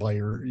distorted by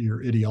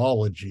your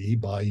ideology,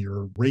 by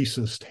your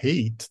racist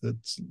hate.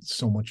 That's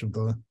so much of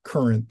the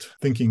current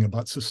thinking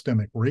about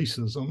systemic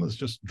racism is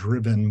just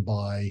driven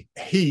by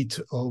hate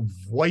of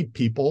white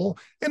people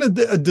and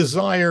a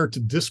desire to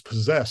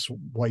dispossess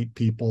white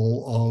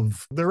people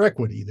of their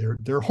equity,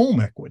 their home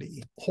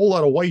equity. A whole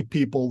lot of white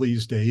people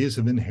these days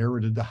have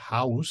inherited a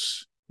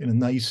house in a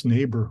nice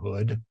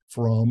neighborhood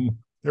from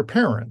their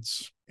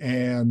parents.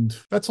 And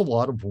that's a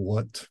lot of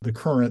what the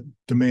current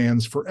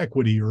demands for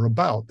equity are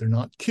about. They're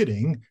not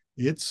kidding.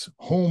 It's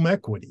home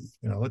equity.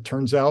 It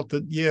turns out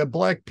that,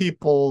 Black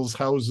people's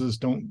houses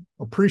don't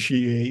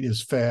appreciate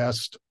as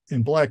fast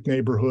in Black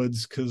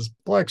neighborhoods because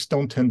Blacks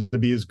don't tend to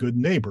be as good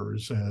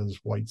neighbors as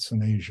whites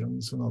and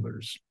Asians and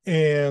others.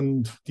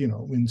 And,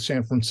 in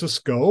San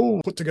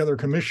Francisco, put together a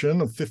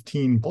commission of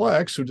 15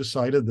 Blacks who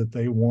decided that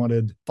they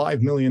wanted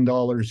 $5 million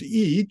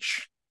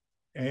each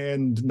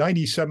and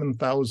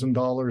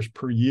 $97,000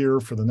 per year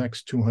for the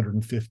next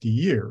 250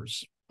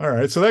 years. All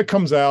right, so that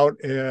comes out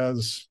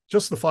as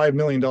just the $5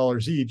 million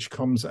each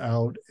comes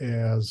out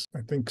as, I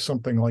think,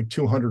 something like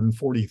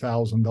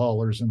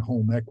 $240,000 in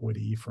home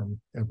equity from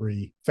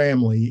every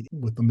family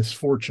with the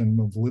misfortune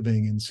of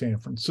living in San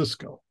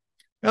Francisco.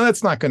 Now,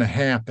 that's not going to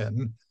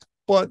happen,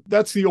 but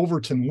that's the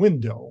Overton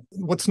window.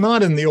 What's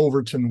not in the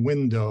Overton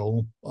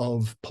window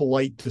of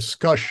polite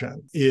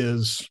discussion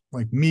is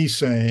like me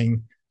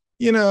saying,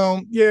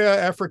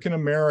 African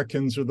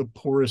Americans are the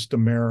poorest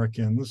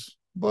Americans,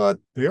 but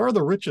they are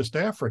the richest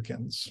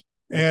Africans.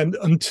 And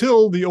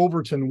until the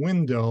Overton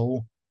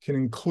window can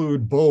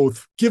include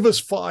both, give us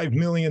 $5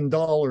 million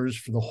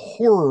for the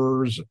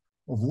horrors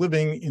of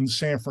living in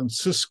San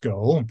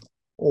Francisco,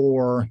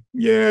 or,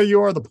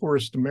 you are the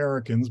poorest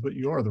Americans, but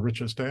you are the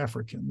richest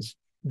Africans.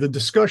 the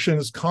discussion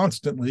is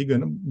constantly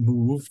going to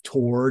move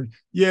toward,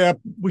 yeah,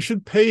 we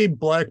should pay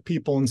Black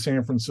people in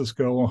San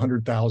Francisco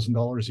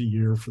 $100,000 a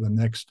year for the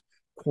next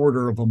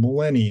quarter of a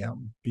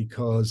millennium,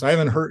 because I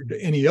haven't heard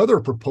any other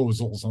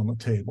proposals on the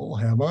table,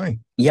 have I?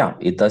 Yeah,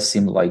 it does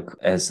seem like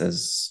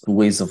as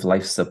ways of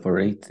life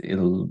separate,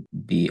 it'll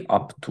be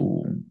up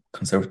to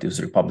conservatives,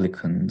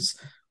 Republicans,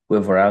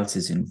 whoever else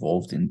is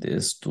involved in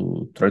this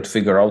to try to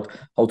figure out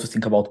how to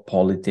think about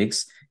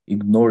politics,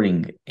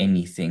 ignoring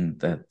anything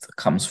that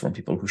comes from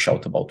people who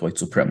shout about white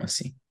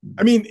supremacy.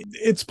 I mean,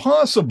 it's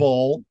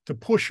possible to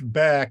push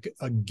back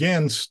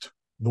against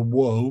the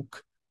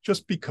woke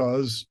just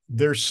because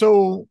they're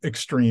so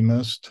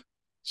extremist,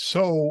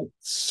 so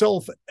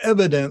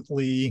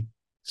self-evidently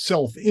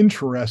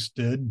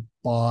self-interested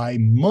by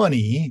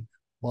money,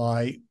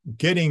 by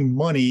getting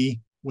money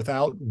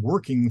without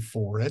working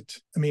for it.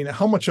 I mean,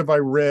 how much have I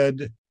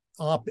read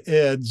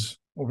op-eds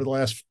over the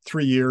last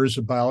 3 years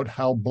about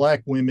how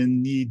Black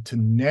women need to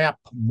nap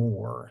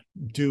more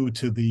due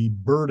to the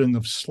burden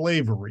of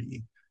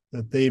slavery,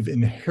 that they've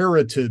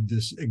inherited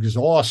this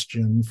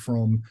exhaustion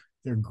from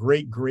their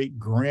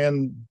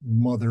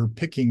great-great-grandmother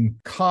picking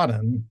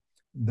cotton,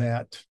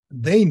 that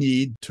they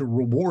need to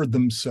reward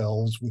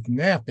themselves with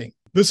napping.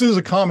 This is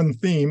a common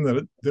theme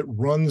that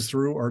runs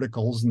through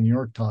articles in the New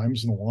York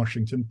Times and the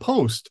Washington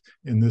Post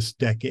in this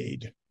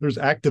decade. There's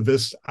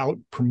activists out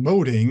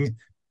promoting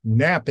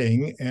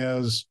napping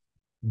as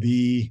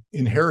the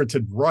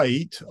inherited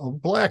right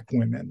of Black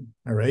women.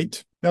 All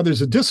right. Now,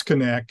 there's a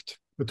disconnect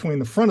between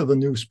the front of the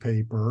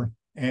newspaper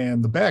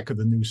and the back of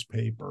the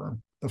newspaper.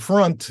 The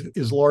front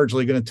is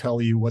largely going to tell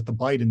you what the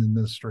Biden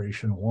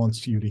administration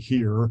wants you to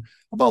hear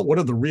about what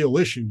are the real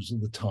issues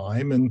of the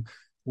time. And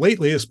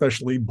lately,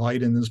 especially,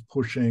 Biden is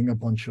pushing a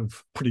bunch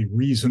of pretty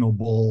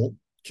reasonable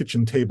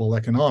kitchen table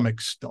economic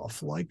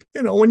stuff. Like,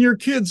 when your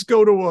kids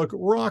go to a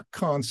rock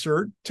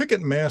concert,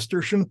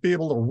 Ticketmaster shouldn't be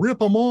able to rip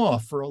them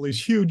off for all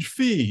these huge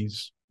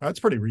fees. That's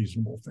a pretty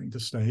reasonable thing to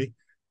say.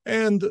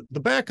 And the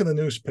back of the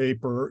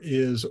newspaper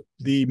is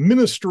the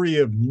Ministry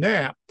of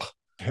Nap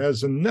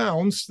has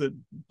announced that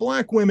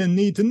Black women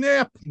need to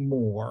nap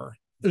more.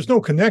 There's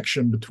no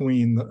connection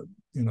between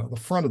the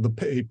front of the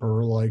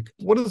paper. Like,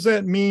 what does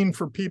that mean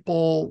for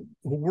people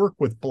who work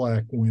with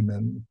Black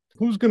women?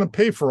 Who's going to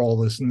pay for all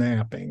this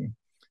napping,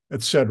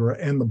 et cetera?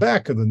 And the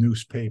back of the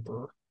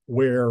newspaper,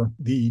 where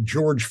the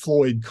George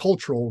Floyd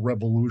cultural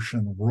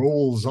revolution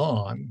rolls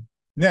on.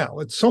 Now,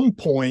 at some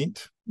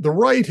point, the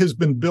right has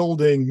been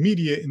building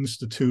media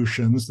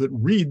institutions that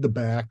read the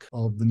back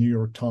of the New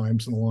York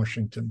Times and the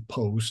Washington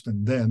Post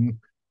and then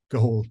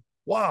go,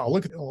 wow,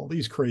 look at all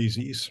these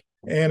crazies.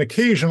 And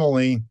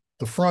occasionally,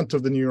 the front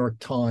of the New York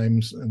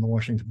Times and the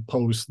Washington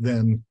Post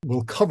then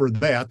will cover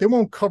that. They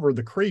won't cover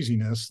the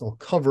craziness. They'll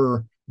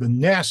cover the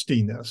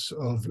nastiness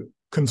of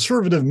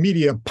conservative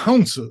media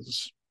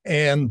pounces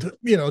and,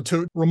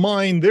 to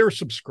remind their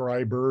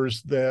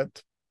subscribers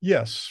that,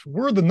 yes,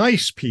 we're the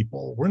nice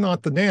people. We're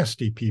not the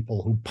nasty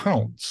people who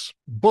pounce.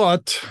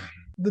 But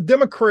the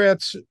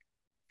Democrats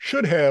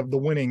should have the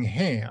winning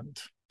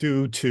hand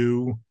due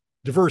to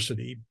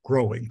diversity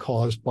growing,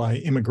 caused by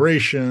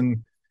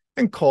immigration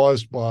and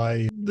caused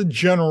by the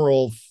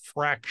general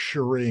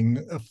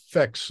fracturing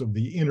effects of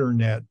the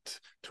internet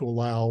to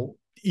allow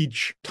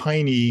each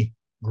tiny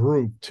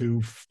group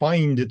to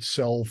find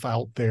itself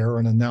out there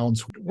and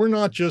announce, we're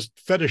not just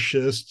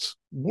fetishists,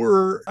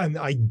 we're an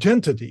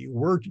identity,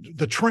 we're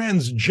the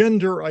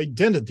transgender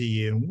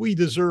identity, and we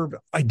deserve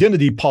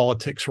identity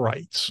politics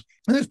rights.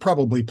 And there's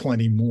probably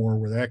plenty more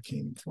where that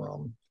came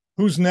from.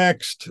 Who's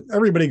next?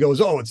 Everybody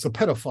goes, oh, it's the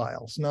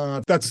pedophiles.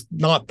 No, that's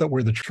not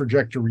where the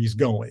trajectory is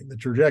going. The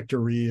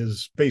trajectory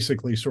is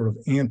basically sort of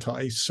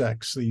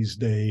anti-sex these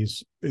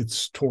days.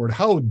 It's toward,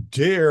 how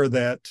dare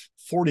that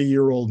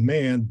 40-year-old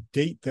man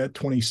date that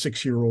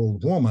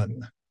 26-year-old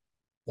woman?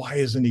 Why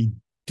isn't he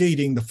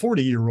dating the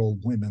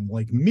 40-year-old women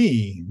like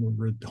me?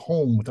 We're at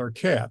home with our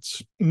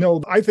cats.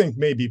 No, I think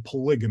maybe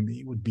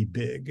polygamy would be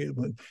big.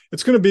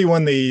 It's going to be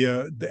when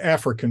the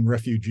African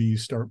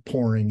refugees start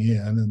pouring in,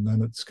 and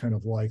then it's kind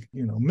of like,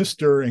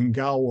 Mr.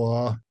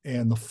 Ngawa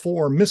and the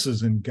 4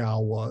 Mrs.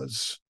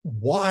 Ngawas.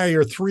 Why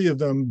are 3 of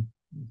them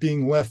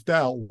being left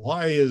out?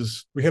 Why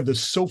we have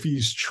this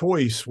Sophie's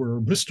Choice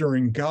where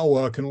Mr.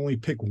 Ngawa can only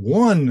pick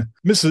one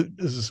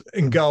Mrs.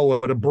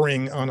 Ngawa to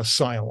bring on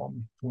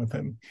asylum with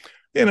him?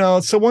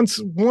 So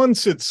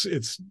once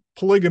it's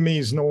polygamy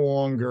is no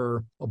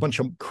longer a bunch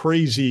of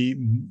crazy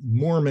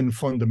Mormon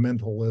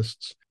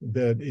fundamentalists,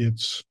 that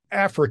it's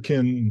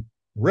African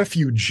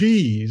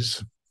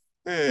refugees,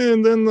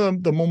 and then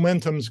the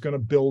momentum's going to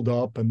build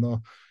up, and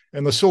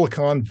the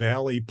Silicon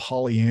Valley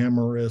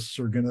polyamorous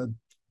are going to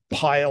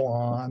pile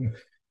on,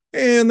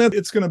 and that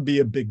it's going to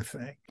be a big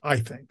thing, I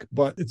think.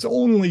 But it's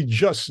only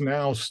just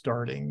now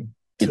starting.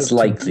 It's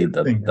likely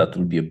that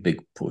will be a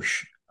big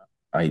push.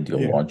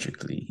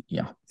 Ideologically,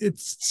 yeah. It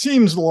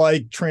seems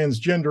like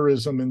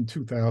transgenderism in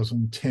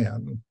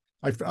 2010.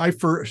 I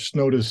first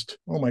noticed,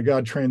 oh my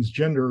God,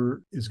 transgender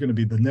is going to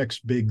be the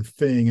next big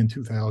thing in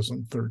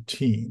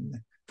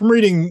 2013. from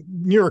reading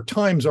New York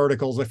Times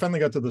articles, I finally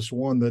got to this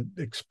one that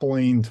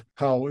explained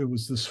how it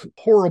was this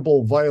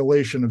horrible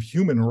violation of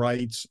human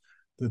rights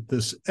that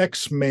this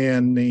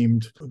ex-man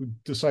who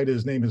decided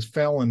his name is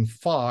Fallon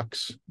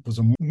Fox, was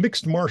a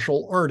mixed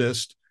martial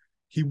artist.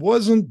 He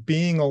wasn't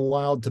being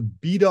allowed to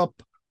beat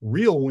up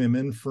real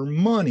women for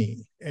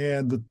money,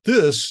 and that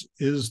this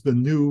is the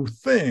new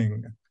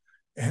thing.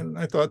 And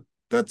I thought,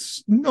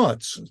 that's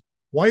nuts.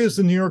 Why is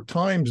the New York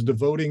Times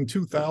devoting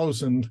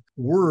 2,000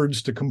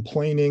 words to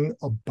complaining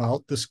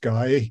about this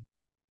guy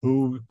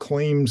who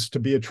claims to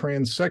be a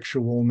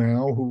transsexual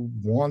now, who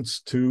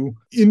wants to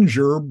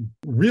injure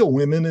real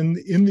women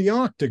in the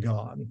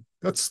octagon?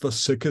 That's the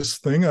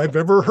sickest thing I've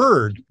ever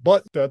heard.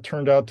 But that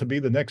turned out to be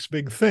the next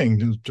big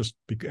thing,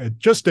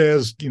 just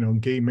as,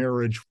 gay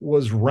marriage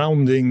was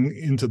rounding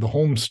into the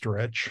home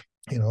stretch.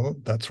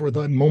 That's where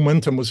the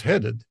momentum was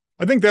headed.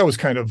 I think that was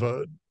kind of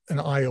an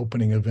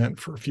eye-opening event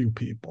for a few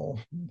people.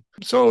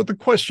 So the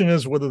question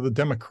is whether the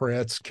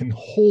Democrats can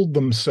hold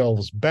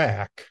themselves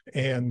back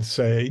and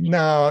say,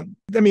 nah.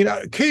 I mean,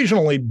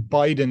 occasionally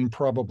Biden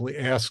probably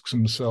asks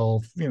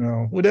himself,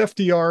 would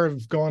FDR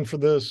have gone for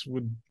this?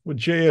 Would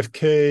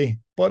JFK?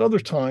 But other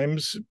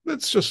times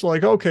it's just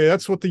like, okay,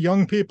 that's what the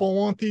young people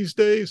want these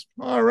days.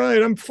 All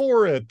right, I'm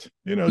for it.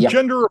 Yep.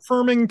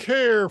 Gender-affirming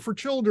care for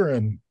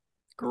children.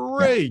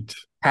 Great. Yeah.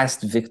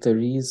 Past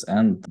victories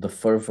and the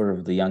fervor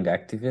of the young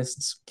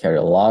activists carry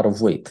a lot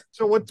of weight.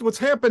 So what's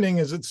happening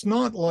is it's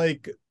not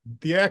like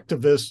the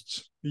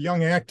young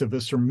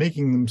activists are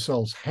making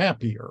themselves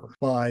happier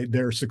by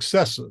their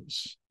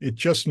successes. It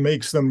just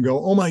makes them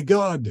go, oh my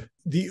God,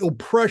 the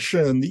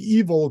oppression, the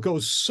evil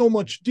goes so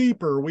much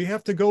deeper. We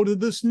have to go to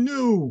this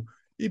new,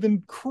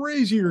 even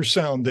crazier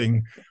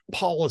sounding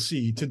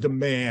policy to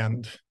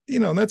demand.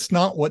 That's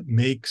not what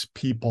makes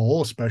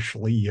people,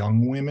 especially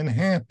young women,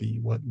 happy.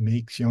 What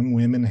makes young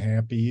women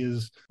happy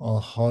is a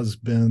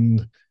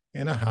husband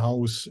and a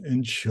house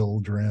and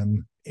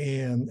children.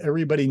 And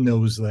everybody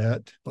knows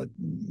that, but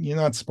you're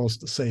not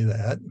supposed to say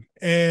that.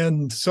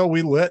 And so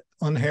we let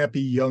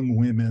unhappy young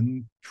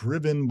women,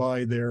 driven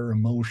by their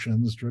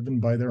emotions, driven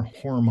by their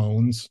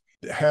hormones,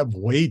 have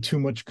way too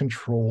much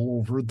control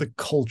over the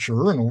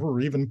culture and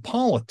over even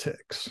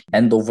politics.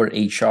 And over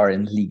HR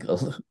and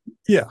legal.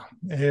 Yeah,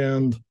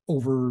 and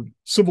over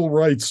civil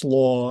rights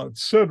law,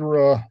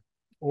 etc.,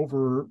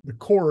 over the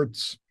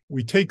courts.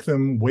 We take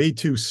them way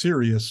too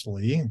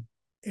seriously.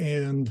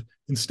 And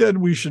instead,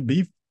 we should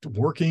be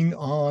working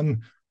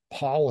on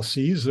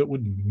policies that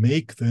would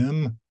make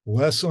them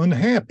less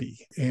unhappy.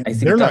 And I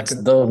think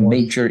that's the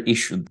major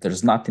issue.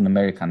 There's not in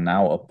America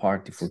now a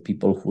party for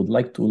people who would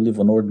like to live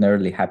an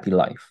ordinarily happy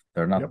life.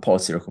 There are not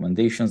policy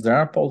recommendations. There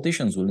are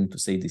politicians willing to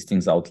say these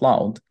things out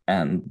loud.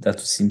 And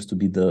that seems to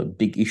be the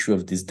big issue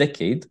of this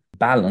decade,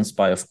 balanced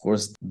by, of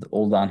course,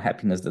 all the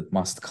unhappiness that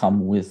must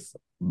come with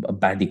a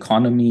bad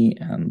economy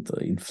and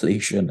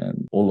inflation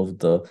and all of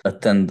the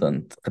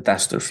attendant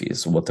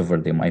catastrophes, whatever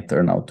they might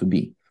turn out to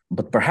be.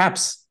 But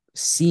perhaps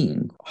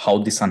seeing how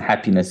this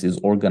unhappiness is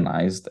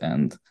organized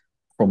and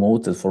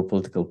promoted for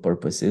political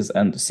purposes,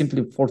 and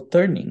simply for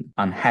turning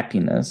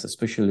unhappiness,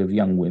 especially of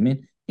young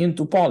women,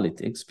 into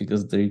politics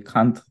because they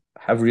can't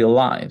have real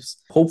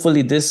lives.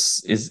 Hopefully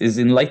this is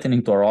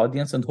enlightening to our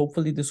audience, and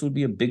hopefully this will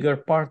be a bigger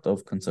part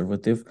of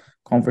conservative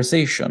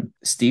conversation.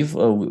 Steve,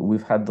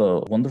 we've had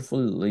a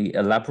wonderfully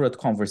elaborate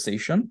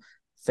conversation.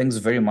 Thanks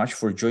very much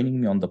for joining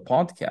me on the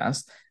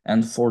podcast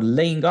and for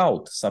laying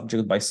out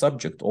subject by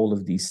subject all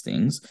of these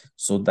things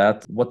so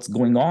that what's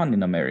going on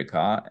in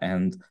America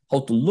and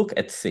how to look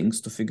at things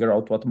to figure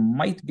out what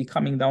might be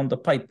coming down the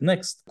pipe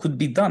next could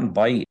be done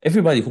by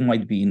everybody who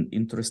might be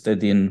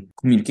interested in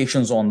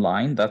communications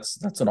online.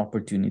 That's an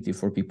opportunity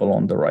for people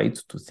on the right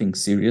to think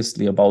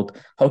seriously about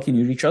how can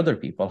you reach other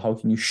people, how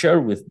can you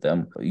share with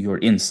them your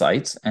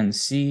insights and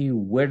see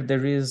where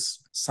there is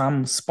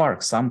some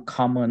spark, some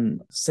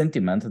common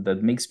sentiment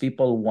that makes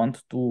people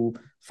want to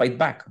fight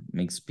back,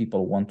 makes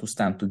people want to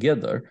stand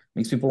together,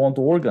 makes people want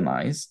to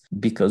organize,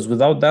 because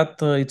without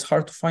that, it's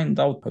hard to find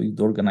out how you'd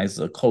organize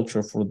a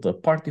culture for the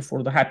party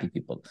for the happy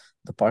people,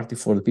 the party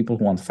for the people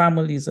who want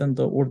families and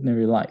the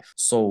ordinary life.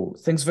 So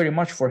thanks very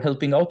much for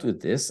helping out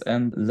with this,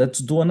 and let's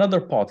do another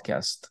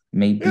podcast.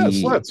 Maybe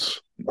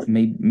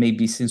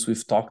since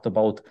we've talked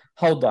about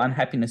how the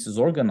unhappiness is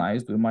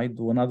organized, we might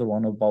do another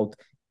one about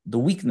the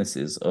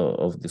weaknesses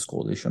of this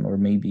coalition, or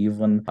maybe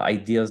even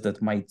ideas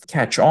that might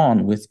catch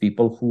on with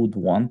people who would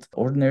want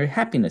ordinary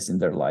happiness in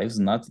their lives,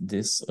 not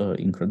this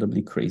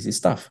incredibly crazy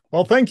stuff.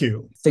 Well, thank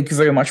you. Thank you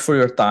very much for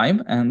your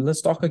time, and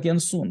let's talk again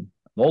soon.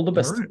 All the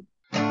best. All right.